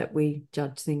is that we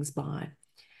judge things by.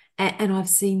 And I've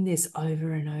seen this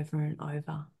over and over and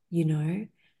over, you know,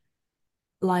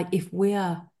 like if we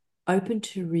are open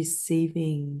to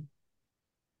receiving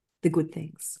the good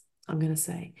things, I'm going to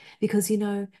say, because, you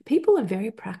know, people are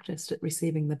very practiced at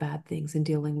receiving the bad things and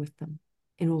dealing with them,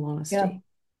 in all Yeah. honesty.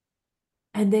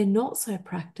 And they're not so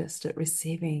practiced at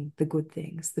receiving the good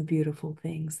things, the beautiful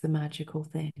things, the magical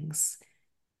things,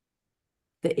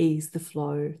 the ease, the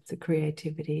flow, the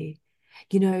creativity.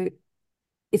 You know,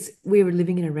 we were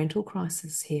living in a rental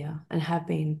crisis here and have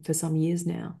been for some years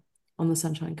now on the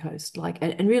Sunshine Coast, like,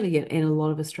 and really in a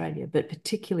lot of Australia, but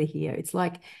particularly here, it's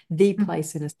like the Mhm.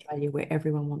 place in Australia where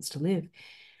everyone wants to live.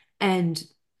 And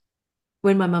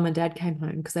when my mum and dad came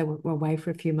home, because they were away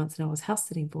for a few months and I was house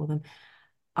sitting for them,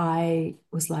 I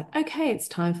was like, okay, it's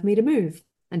time for me to move.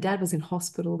 And dad was in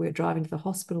hospital. We were driving to the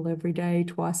hospital every day,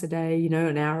 twice a day, you know,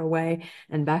 an hour away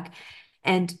and back.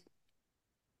 And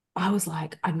I was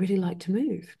like, I'd really like to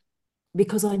move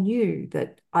because I knew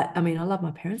that I mean, I love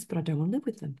my parents, but I don't want to live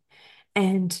with them.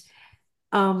 And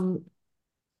um,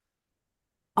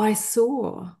 I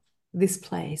saw this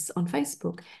place on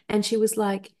Facebook and she was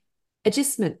like,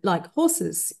 adjustment, like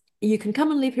horses, you can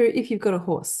come and live here if you've got a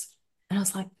horse. And I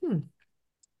was like,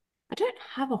 I don't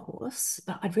have a horse,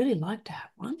 but I'd really like to have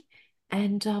one.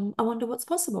 And I wonder what's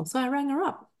possible. So I rang her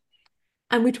up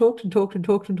and we talked and talked and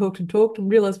talked and talked and talked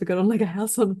and realized we got on like a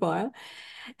house on fire.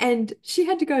 And she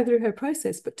had to go through her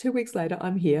process. But 2 weeks later,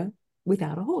 I'm here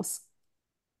without a horse,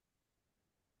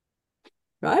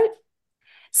 right?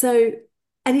 So,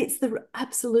 and it's the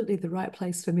absolutely the right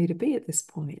place for me to be at this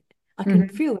point. I can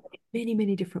Mhm. feel it in many,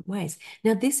 many different ways.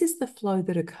 Now, this is the flow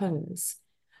that occurs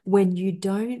when you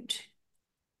don't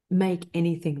make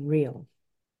anything real.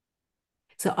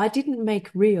 So I didn't make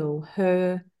real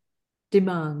her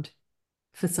demand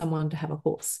for someone to have a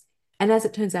horse. And as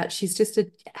it turns out, she's just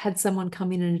had someone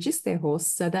come in and adjust their horse.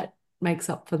 So that makes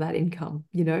up for that income,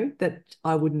 you know, that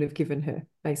I wouldn't have given her,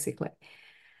 basically.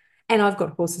 And I've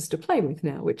got horses to play with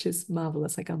now, which is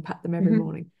marvelous. I go and pat them every Mhm.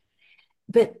 morning.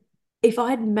 But if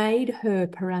I'd made her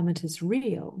parameters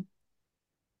real,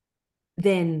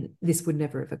 then this would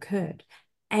never have occurred.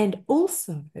 And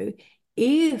also,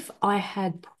 if I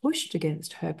had pushed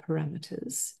against her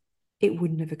parameters, it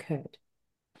wouldn't have occurred.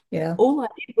 Yeah. All I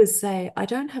did was say, I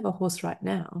don't have a horse right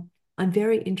now. I'm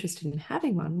very interested in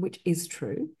having one, which is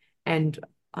true. And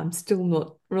I'm still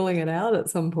not ruling it out at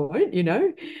some point, you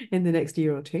know, in the next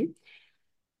year or two.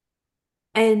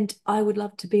 And I would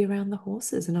love to be around the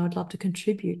horses and I would love to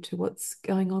contribute to what's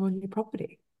going on your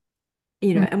property,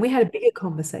 you know. Mm. And we had a bigger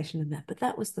conversation than that, but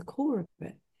that was the core of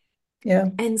it. Yeah.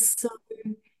 And so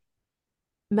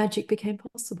magic became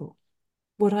possible.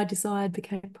 What I desired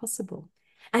became possible.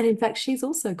 And in fact, she's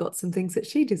also got some things that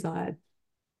she desired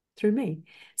through me.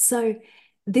 So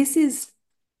this is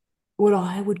what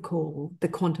I would call the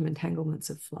quantum entanglements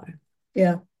of flow,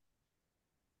 Yeah.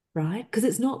 right? Because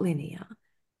it's not linear.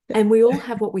 And we all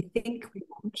have what we think we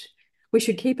want. We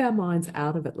should keep our minds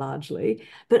out of it largely.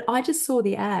 But I just saw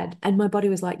the ad and my body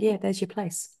was like, yeah, there's your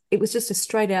place. It was just a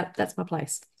straight out, that's my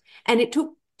place. And it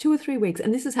took 2 or 3 weeks.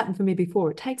 And this has happened for me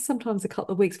before. It takes sometimes a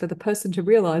couple of weeks for the person to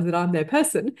realize that I'm their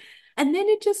person. And then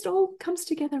it just all comes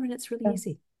together and it's really Yeah.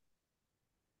 easy,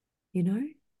 you know?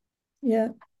 Yeah.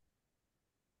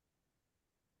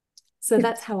 So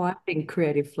that's It's how I think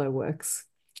creative flow works.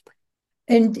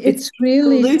 and It's it's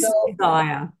really so.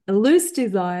 a loose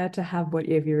desire to have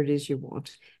whatever it is you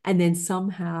want. And then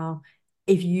somehow,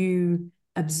 if you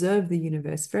observe the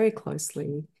universe very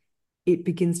closely, it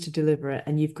begins to deliver it,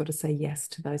 and you've got to say yes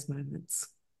to those moments.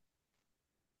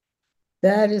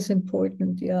 That is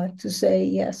important, yeah, to say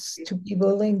yes, to be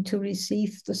willing to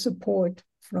receive the support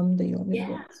from the Yeah.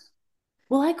 universe.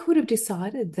 Well, I could have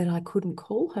decided that I couldn't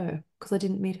call her because I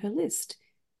didn't meet her list.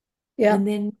 Yeah. And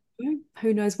then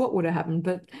who knows what would have happened.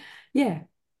 But yeah.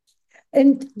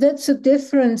 And that's a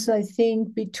difference, I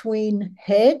think, between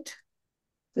head,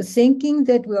 the thinking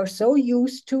that we are so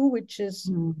used to, which is,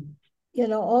 Mm.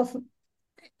 often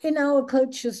in our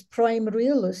culture's prime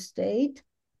real estate,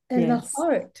 and the Yes.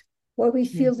 heart, where we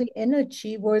Yeah. feel the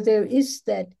energy, where there is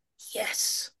that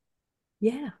yes.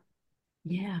 Yeah.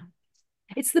 Yeah.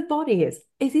 It's the body, it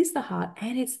is the heart,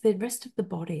 and it's the rest of the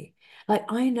body. Like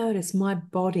I notice my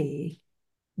body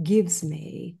gives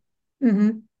me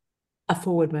Mm-hmm. a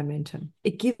forward momentum.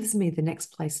 It gives me the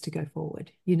next place to go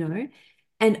forward, you know?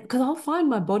 And because I'll find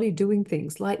my body doing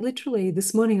things like literally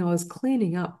this morning I was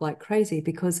cleaning up like crazy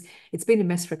because it's been a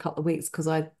mess for a couple of weeks because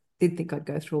I did think I'd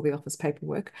go through all the office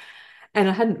paperwork and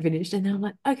I hadn't finished. And then I'm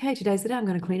like, okay, today's the day I'm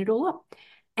going to clean it all up.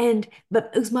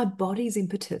 But it was my body's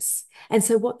impetus. And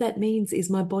so what that means is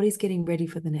my body's getting ready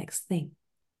for the next thing,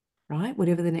 right?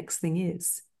 Whatever the next thing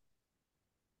is.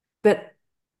 But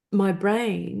my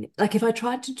brain, like if I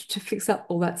tried to fix up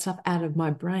all that stuff out of my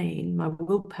brain, my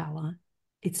willpower,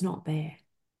 it's not there.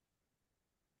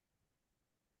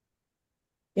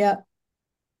 Yeah.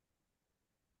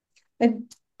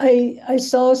 And I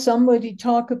saw somebody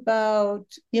talk about,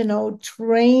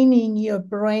 training your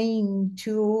brain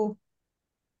to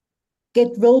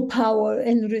get willpower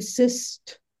and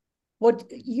resist what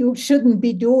you shouldn't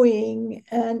be doing.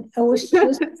 And I was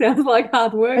just, It sounds like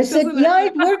hard I work, said, doesn't it? yeah,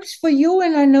 it works for you,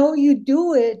 and I know you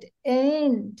do it.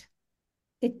 And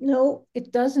no,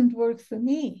 it doesn't work for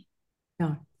me.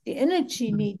 No. The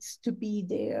energy No. needs to be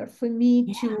there for me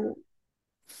Yeah. to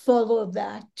follow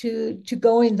that, to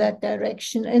go in that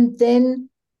direction. And then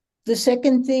the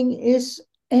second thing is,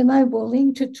 am I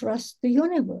willing to trust the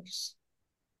universe?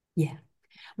 Yeah.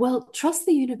 Well, trust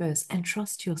the universe and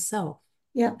trust yourself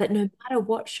Yeah, that no matter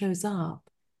what shows up,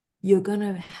 you're going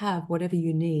to have whatever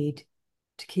you need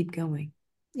to keep going,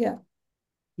 yeah.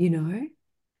 you know?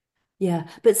 Yeah.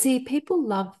 But see, people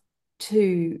love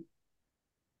to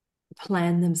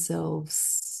plan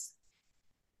themselves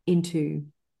into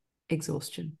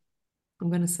exhaustion, I'm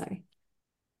going to say.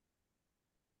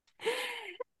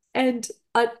 And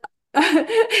I, and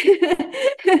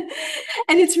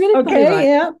it's really funny, Okay, right?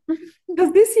 yeah.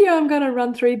 Because this year I'm going to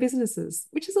run 3 businesses,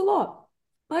 which is a lot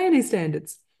by any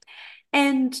standards.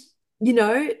 And,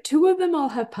 two of them I'll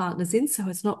have partners in, so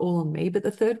it's not all on me, but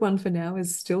the third one for now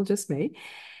is still just me.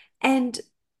 And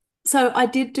so I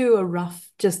did do a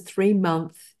rough, just 3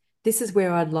 month. This is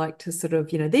where I'd like to sort of,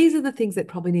 these are the things that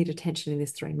probably need attention in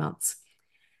this 3 months.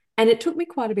 And it took me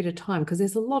quite a bit of time because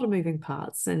there's a lot of moving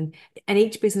parts and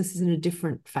each business is in a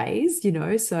different phase,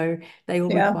 so they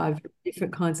all Yeah. require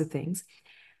different kinds of things.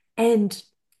 And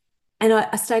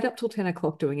I stayed up till 10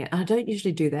 o'clock doing it. I don't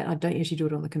usually do that. I don't usually do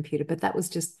it on the computer, but that was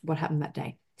just what happened that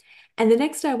day. And the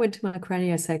next day I went to my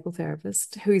craniosacral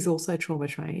therapist, who is also trauma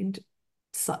trained.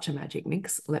 Such a magic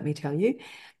mix, let me tell you.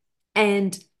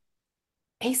 And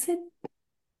he said,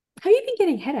 have you been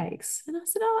getting headaches? And I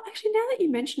said, oh, actually, now that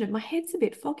you mention it, my head's a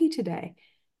bit foggy today.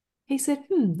 He said,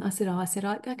 I said, oh,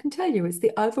 I can tell you it's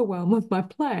the overwhelm of my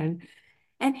plan.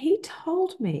 And he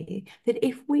told me that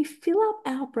if we fill up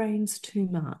our brains too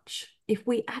much, if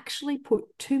we actually put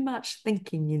too much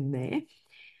thinking in there,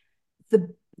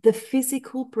 the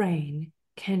physical brain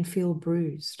can feel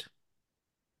bruised,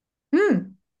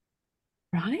 Hmm.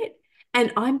 right?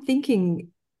 And I'm thinking,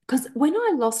 because when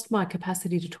I lost my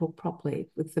capacity to talk properly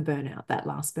with the burnout, that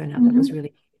last burnout that was Mm-hmm.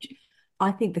 really huge,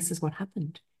 I think this is what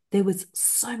happened. There was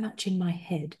so much in my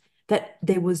head that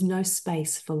there was no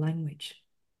space for language.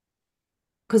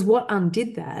 Because what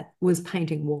undid that was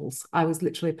painting walls. I was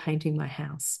literally painting my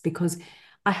house because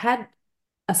I had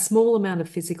a small amount of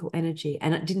physical energy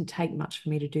and it didn't take much for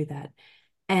me to do that.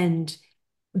 And,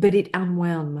 but it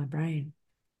unwound my brain.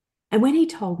 And when he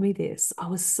told me this, I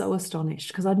was so astonished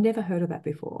because I'd never heard of that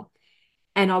before.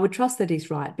 And I would trust that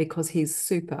he's right because he's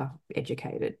super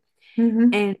educated.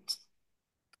 Mm-hmm. And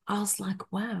I was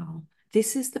like, wow,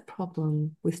 this is the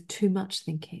problem with too much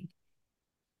thinking,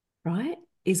 right?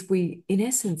 Is we, in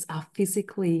essence, are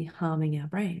physically harming our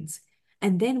brains.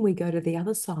 And then we go to the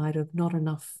other side of not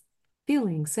enough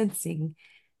feeling, sensing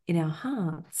in our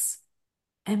hearts,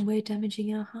 and we're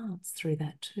damaging our hearts through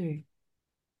that too.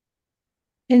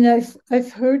 And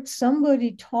I've heard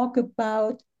somebody talk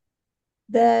about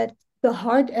that the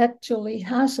heart actually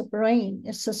has a brain.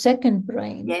 It's a second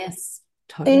brain. Yes,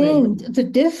 totally. And the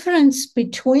difference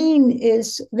between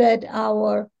is that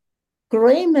our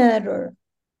gray matter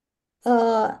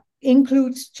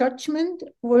includes judgment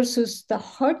versus the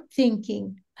heart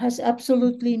thinking has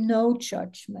absolutely no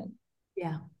judgment.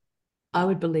 Yeah, I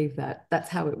would believe that. That's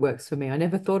how it works for me. I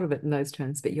never thought of it in those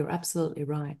terms, but you're absolutely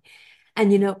right.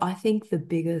 And I think the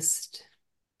biggest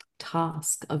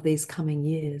task of these coming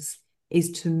years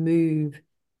is to move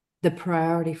the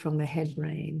priority from the head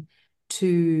brain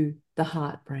to the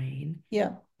heart brain.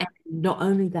 Yeah. And not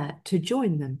only that, to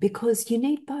join them because you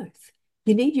need both.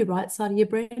 You need your right side of your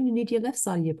brain, you need your left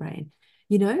side of your brain.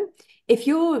 If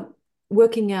you're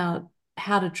working out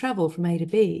how to travel from A to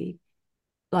B,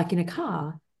 like in a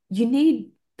car, you need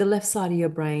the left side of your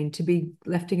brain to be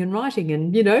lefting and righting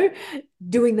and,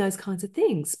 doing those kinds of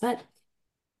things. But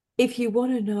if you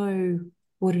want to know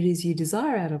what it is you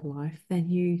desire out of life, then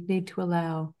you need to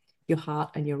allow your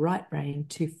heart and your right brain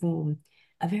to form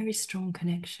a very strong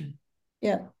connection.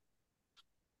 Yeah.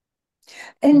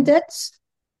 And that's,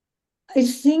 I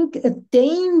think, a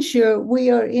danger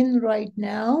we are in right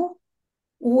now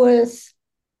with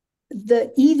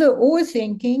the either or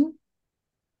thinking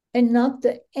and not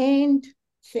the and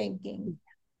thinking. Oh,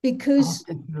 Because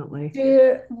definitely.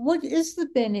 what is the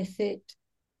benefit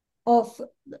of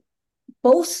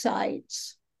both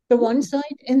sides, the one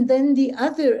side and then the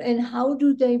other, and how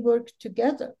do they work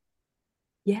together?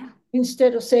 Yeah.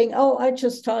 Instead of saying, oh, I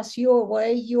just toss you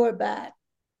away, you're bad.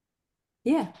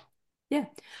 Yeah. Yeah.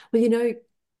 Well, you know,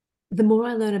 the more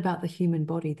I learn about the human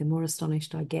body, the more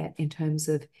astonished I get in terms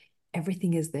of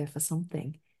everything is there for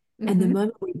something. And the Mm-hmm.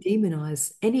 moment we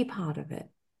demonize any part of it,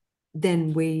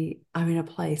 then we are in a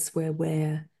place where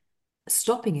we're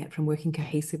stopping it from working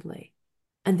cohesively.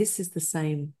 And this is the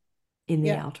same in the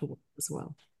Yeah, outer world as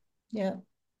well. yeah,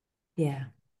 Yeah.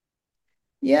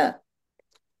 yeah.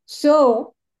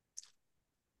 So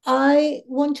I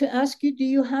want to ask you, do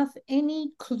you have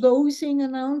any closing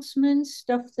announcements,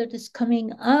 stuff that is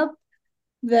coming up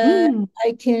that Mm.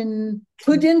 I can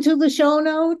put into the show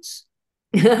notes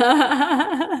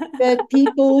that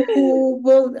people who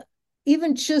will,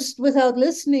 even just without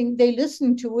listening, they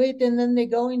listen to it and then they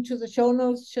go into the show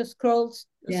notes, just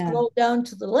Yeah. scroll down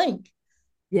to the link.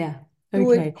 Yeah.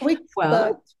 Do it Okay. quick, but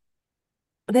Well,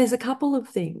 there's a couple of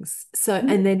things. So,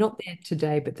 and they're not there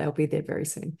today, but they'll be there very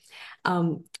soon.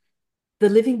 Um, the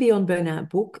Living Beyond Burnout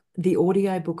book, the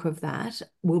audio book of that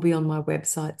will be on my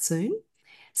website soon.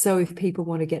 So if people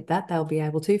want to get that, they'll be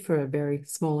able to for a very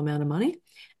small amount of money.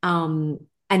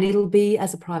 And it'll be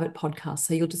as a private podcast.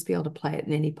 So you'll just be able to play it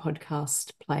in any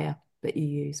podcast player that you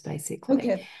use, basically.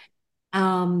 okay.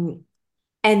 Um,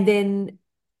 and then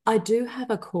I do have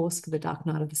a course for the Dark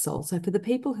Night of the Soul. So for the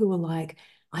people who are like,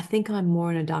 I think I'm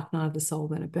more in a dark night of the soul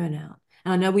than a burnout.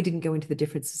 And I know we didn't go into the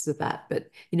differences of that, but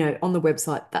you know, on the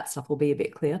website, that stuff will be a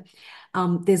bit clear.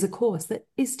 There's a course that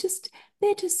is just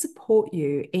there to support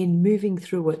you in moving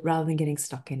through it rather than getting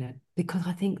stuck in it. Because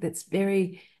I think it's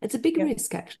a big Yeah.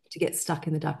 risk actually to get stuck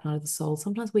in the dark night of the soul.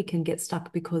 Sometimes we can get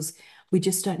stuck because we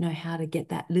just don't know how to get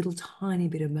that little tiny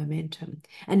bit of momentum,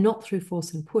 and not through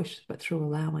force and push, but through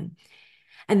allowing.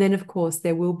 And then, of course,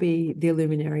 there will be the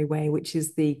Illuminary Way, which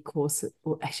is the course.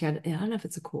 Well, actually, I don't know if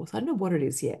it's a course. I don't know what it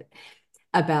is yet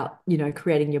about, you know,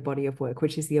 creating your body of work,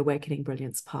 which is the awakening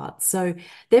brilliance part. So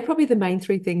they're probably the main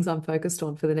three things I'm focused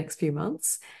on for the next few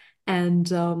months. And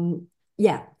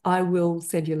yeah, I will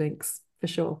send you links for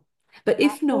sure. But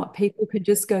if not, people can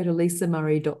just go to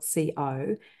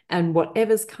lisamurray.co and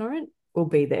whatever's current will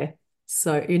be there.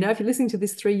 So, you know, if you're listening to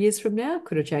this 3 years from now,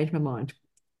 could have changed my mind.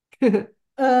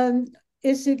 Um,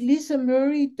 is it Oh,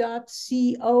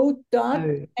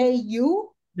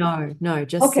 lisamurray.co.au? no, no,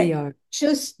 just Okay, CO.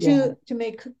 just Yeah, to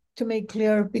make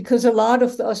clear, because a lot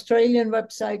of the Australian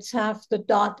websites have the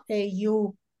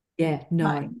 .au yeah, no.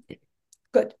 sign.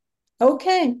 Good.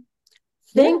 Okay.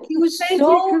 Yeah, Thank you thank you,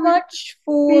 so Corinne. much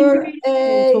Been for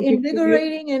beautiful talking to you.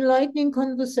 invigorating, enlightening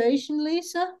conversation,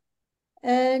 Lisa.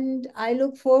 And I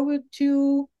look forward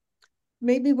to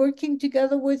maybe working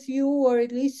together with you, or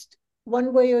at least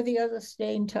one way or the other,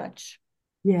 stay in touch.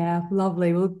 Yeah,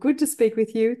 lovely. Well, good to speak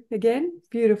with you again.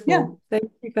 Yeah. Beautiful.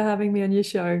 Thank you for having me on your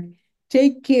show.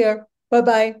 Take care. Bye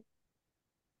bye.